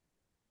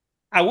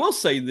 I will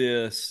say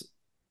this,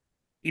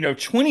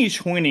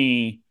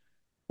 2020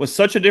 was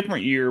such a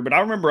different year, but I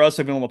remember us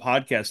having on the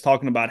podcast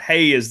talking about,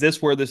 hey, is this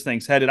where this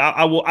thing's headed?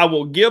 I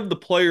will give the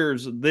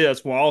players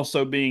this while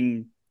also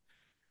being,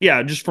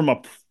 just from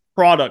a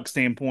product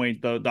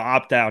standpoint, the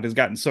opt-out has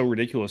gotten so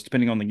ridiculous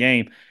depending on the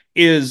game,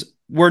 is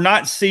we're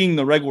not seeing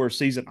the regular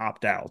season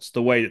opt-outs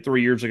the way that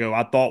 3 years ago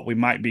I thought we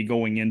might be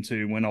going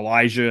into when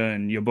Elijah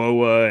and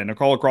Yaboa and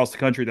all across the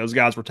country, those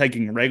guys were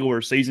taking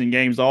regular season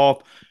games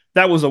off.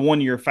 That was a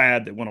one-year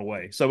fad that went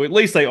away. So at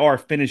least they are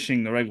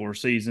finishing the regular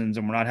seasons,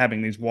 and we're not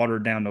having these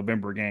watered-down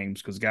November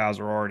games because guys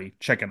are already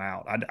checking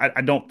out.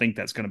 I don't think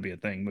that's going to be a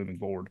thing moving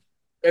forward.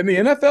 And the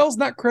NFL's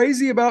not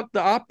crazy about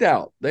the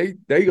opt-out. They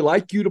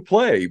like you to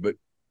play, but,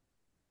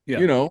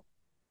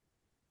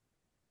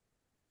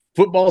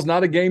 football's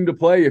not a game to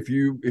play if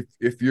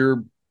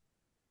you're,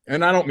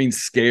 and I don't mean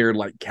scared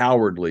like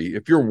cowardly.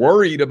 If you're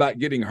worried about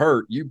getting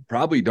hurt, you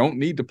probably don't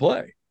need to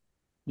play.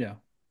 Yeah.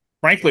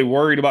 Frankly,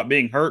 worried about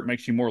being hurt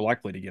makes you more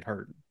likely to get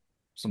hurt.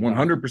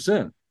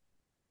 100%.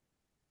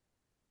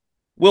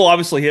 We'll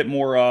obviously hit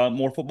more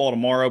football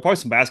tomorrow, probably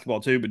some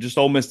basketball too, but just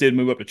Ole Miss did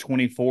move up to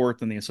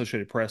 24th in the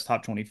Associated Press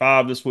top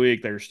 25 this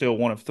week. They're still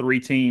one of 3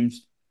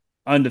 teams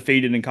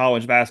undefeated in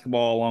college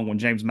basketball, along with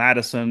James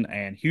Madison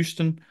and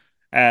Houston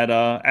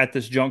at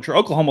this juncture.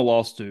 Oklahoma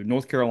lost to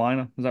North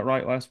Carolina. Is that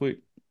right last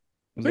week?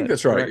 I think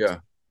that's correct? Right,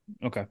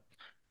 yeah. Okay.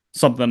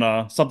 Something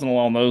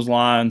along those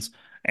lines.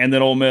 And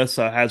then Ole Miss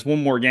has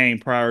one more game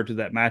prior to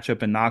that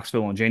matchup in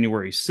Knoxville on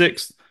January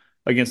 6th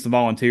against the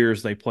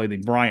Volunteers. They play the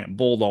Bryant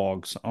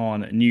Bulldogs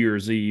on New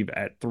Year's Eve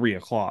at 3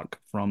 o'clock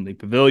from the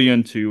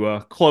Pavilion to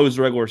close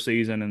the regular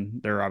season,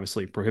 and they're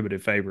obviously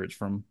prohibitive favorites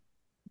for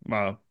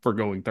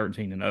going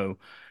 13-0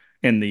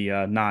 in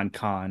the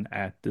non-con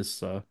at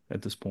this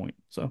point.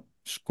 So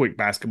just a quick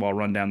basketball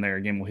rundown there.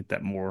 Again, we'll hit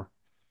that more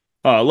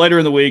later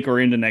in the week or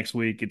into next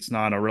week. It's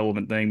not a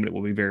relevant thing, but it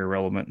will be very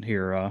relevant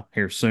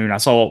here soon. I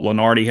saw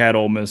Lenardi had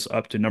Ole Miss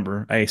up to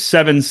number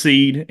 7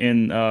 seed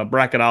in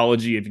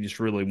bracketology. If you just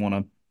really want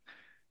to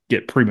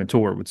get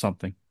premature with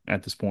something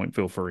at this point,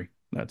 feel free.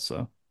 That's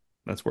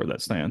where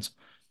that stands.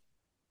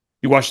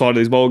 You watched a lot of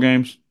these bowl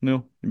games,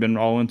 Neil? You've been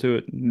all into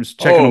it, just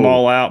checking them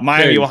all out.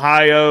 Miami, Chase,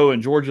 Ohio,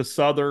 and Georgia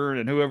Southern,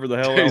 and whoever the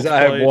hell else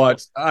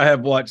played. I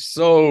have watched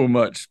so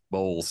much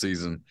bowl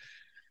season,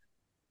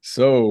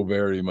 so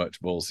very much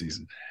bowl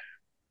season.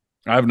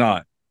 I have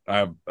not.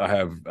 I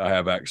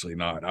have actually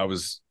not. I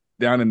was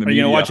down in the. Are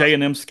you gonna watch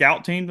A&M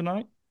scout team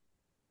tonight?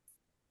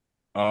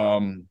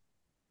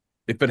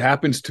 If it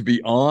happens to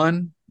be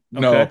on,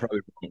 okay. No,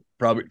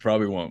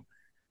 probably won't.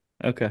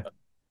 Okay.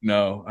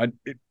 No,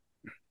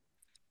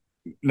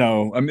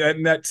 no. I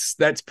mean,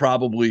 that's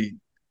probably.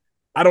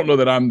 I don't know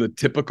that I'm the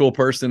typical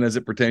person as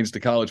it pertains to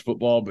college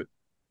football, but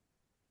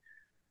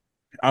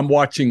I'm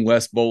watching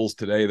less bowls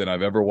today than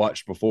I've ever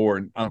watched before,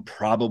 and I'm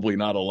probably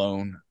not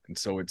alone. And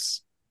so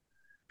it's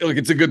a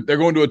good. They're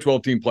going to a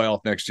 12-team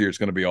playoff next year. It's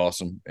going to be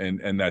awesome,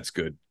 and that's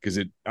good because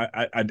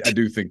I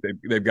do think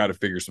they've got to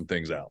figure some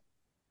things out.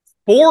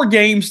 4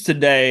 games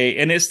today,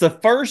 and it's the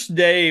first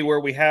day where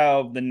we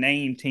have the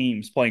named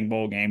teams playing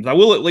bowl games. I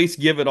will at least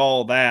give it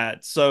all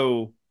that.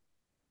 So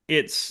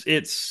it's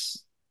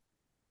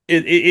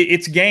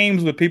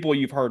games with people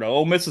you've heard of.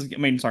 Ole Miss is,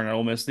 not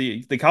Ole Miss.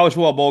 The college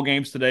football bowl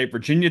games today.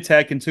 Virginia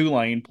Tech and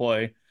Tulane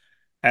play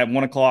at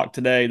 1:00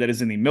 today. That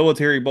is in the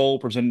Military Bowl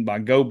presented by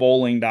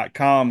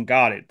GoBowling.com.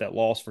 Got it. That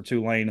loss for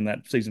Tulane in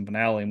that season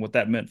finale and what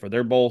that meant for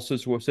their bowl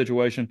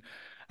situation.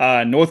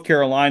 North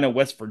Carolina,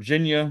 West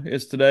Virginia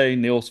is today.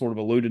 Neil sort of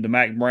alluded to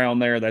Mac Brown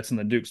there. That's in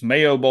the Duke's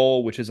Mayo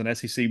Bowl, which is an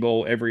SEC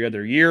bowl every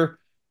other year.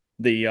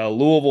 The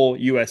Louisville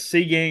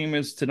USC game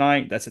is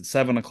tonight. That's at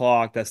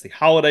 7:00. That's the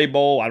Holiday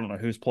Bowl. I don't know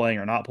who's playing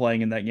or not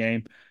playing in that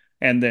game.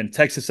 And then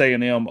Texas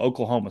A&M,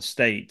 Oklahoma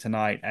State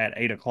tonight at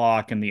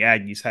 8:00. And the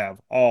Aggies have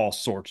all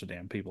sorts of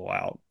damn people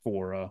out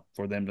for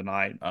them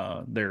tonight.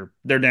 They're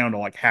down to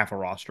like half a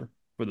roster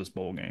for this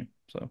bowl game.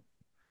 So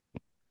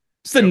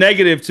it's the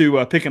negative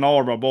to picking all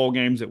of our bowl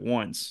games at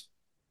once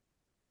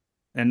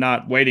and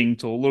not waiting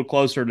till a little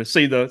closer to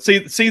see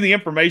the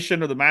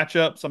information or the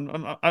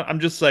matchups. I'm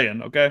just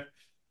saying, okay.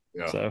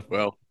 Yeah. So,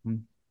 well,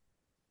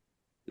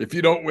 if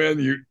you don't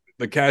win,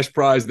 the cash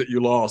prize that you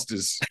lost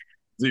is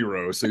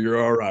 0, so you're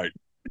all right.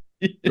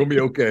 You'll be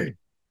okay.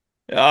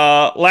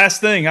 Last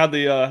thing, how'd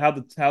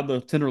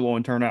the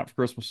tenderloin turn out for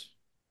Christmas?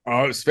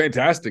 Oh, it's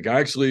fantastic. I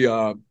actually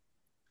I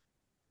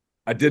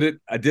did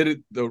it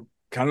the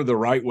kind of the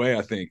right way,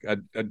 I think. I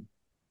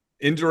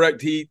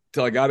indirect heat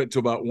till I got it to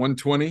about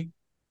 120.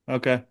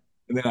 Okay.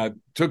 And then I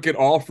took it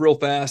off real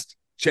fast,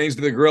 changed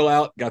the grill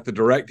out, got the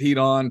direct heat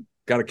on,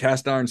 got a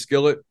cast iron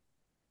skillet.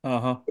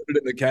 Put it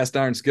in the cast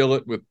iron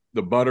skillet with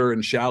the butter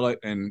and shallot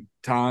and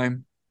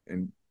thyme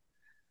and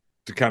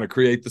to kind of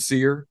create the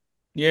sear.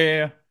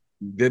 Yeah.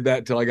 Did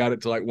that till I got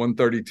it to like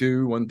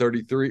 132,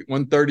 133,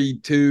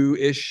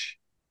 132-ish.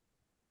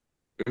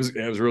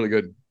 It was really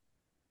good.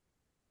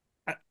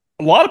 A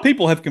lot of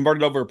people have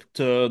converted over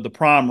to the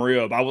prime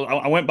rib.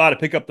 I went by to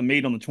pick up the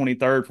meat on the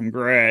 23rd from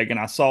Greg, and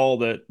I saw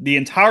that the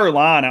entire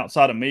line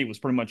outside of meat was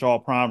pretty much all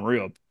prime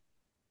rib.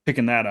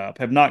 Picking that up.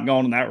 Have not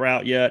gone on that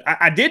route yet.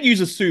 I did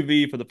use a sous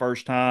vide for the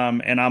first time,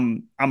 and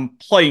I'm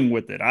playing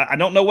with it. I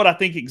don't know what I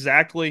think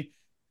exactly.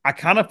 I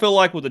kind of feel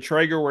like with the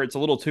Traeger where it's a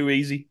little too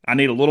easy. I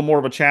need a little more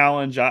of a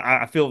challenge.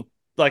 I feel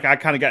like I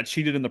kind of got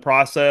cheated in the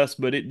process,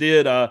 but it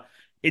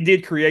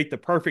did create the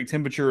perfect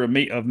temperature of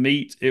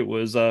meat. It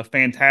was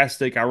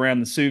fantastic. I ran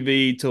the sous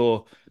vide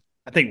till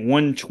I think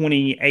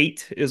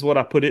 128 is what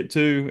I put it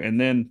to, and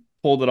then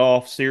pulled it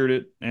off, seared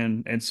it,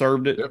 and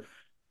served it. Yep.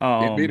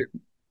 Can't beat it.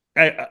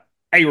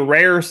 A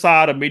rare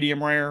side of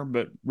medium rare,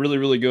 but really,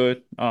 really good.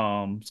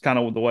 It's kind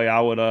of the way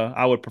I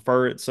would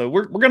prefer it. So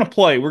we're gonna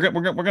play. We're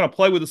gonna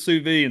play with the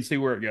sous vide and see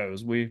where it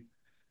goes. We're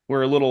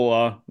a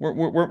little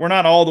we're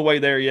not all the way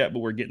there yet, but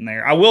we're getting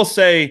there. I will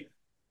say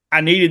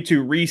I needed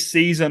to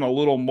re-season a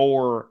little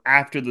more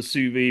after the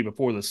sous vide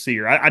before the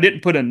sear. I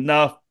didn't put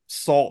enough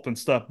salt and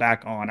stuff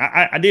back on.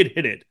 I did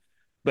hit it,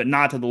 but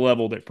not to the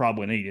level that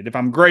probably needed. If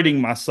I'm grading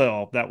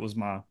myself, that was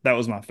my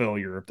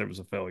failure. If there was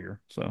a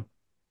failure, so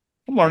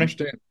I'm learning.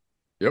 Understand.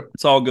 Yep.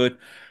 It's all good.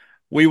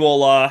 We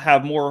will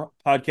have more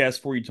podcasts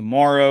for you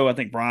tomorrow. I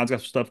think Brian's got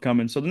some stuff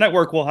coming. So the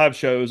network will have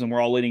shows, and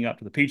we're all leading up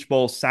to the Peach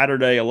Bowl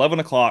Saturday,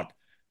 11:00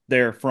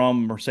 there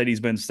from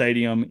Mercedes-Benz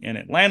Stadium in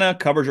Atlanta.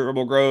 Coverage at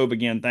Rebel Grove.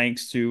 Again,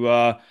 thanks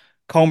to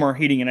Comer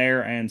Heating and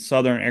Air and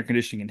Southern Air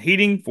Conditioning and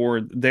Heating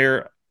for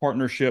their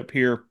partnership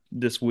here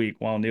this week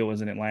while Neil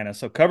is in Atlanta.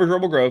 So coverage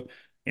Rebel Grove,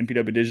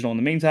 MPW Digital in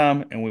the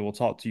meantime, and we will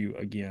talk to you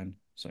again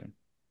soon.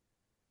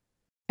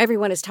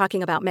 Everyone is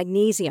talking about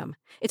magnesium.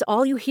 It's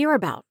all you hear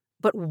about.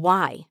 But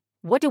why?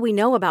 What do we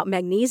know about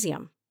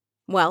magnesium?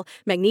 Well,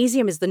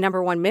 magnesium is the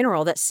 #1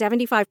 mineral that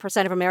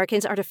 75% of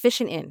Americans are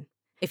deficient in.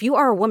 If you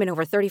are a woman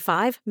over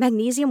 35,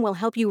 magnesium will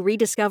help you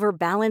rediscover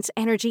balance,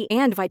 energy,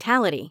 and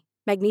vitality.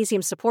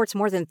 Magnesium supports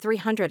more than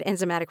 300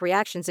 enzymatic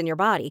reactions in your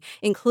body,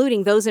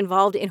 including those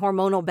involved in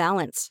hormonal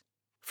balance.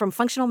 From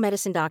functional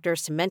medicine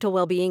doctors to mental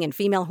well-being and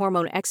female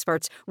hormone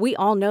experts, we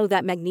all know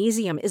that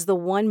magnesium is the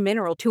one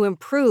mineral to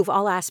improve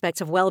all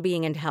aspects of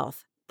well-being and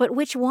health. But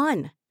which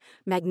one?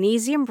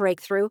 Magnesium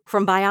Breakthrough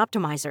from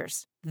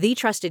Bioptimizers, the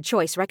trusted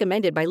choice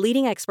recommended by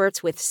leading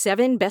experts with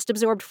 7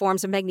 best-absorbed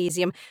forms of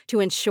magnesium to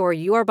ensure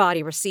your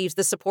body receives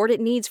the support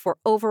it needs for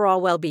overall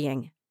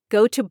well-being.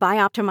 Go to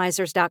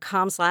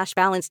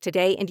bioptimizers.com/balance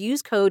today and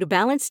use code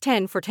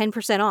BALANCE10 for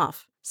 10%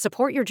 off.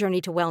 Support your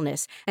journey to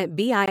wellness at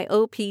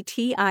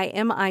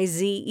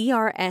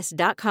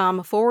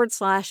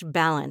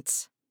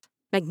bioptimizers.com/balance.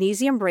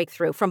 Magnesium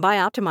Breakthrough from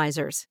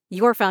Bioptimizers,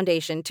 your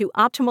foundation to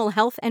optimal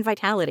health and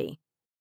vitality.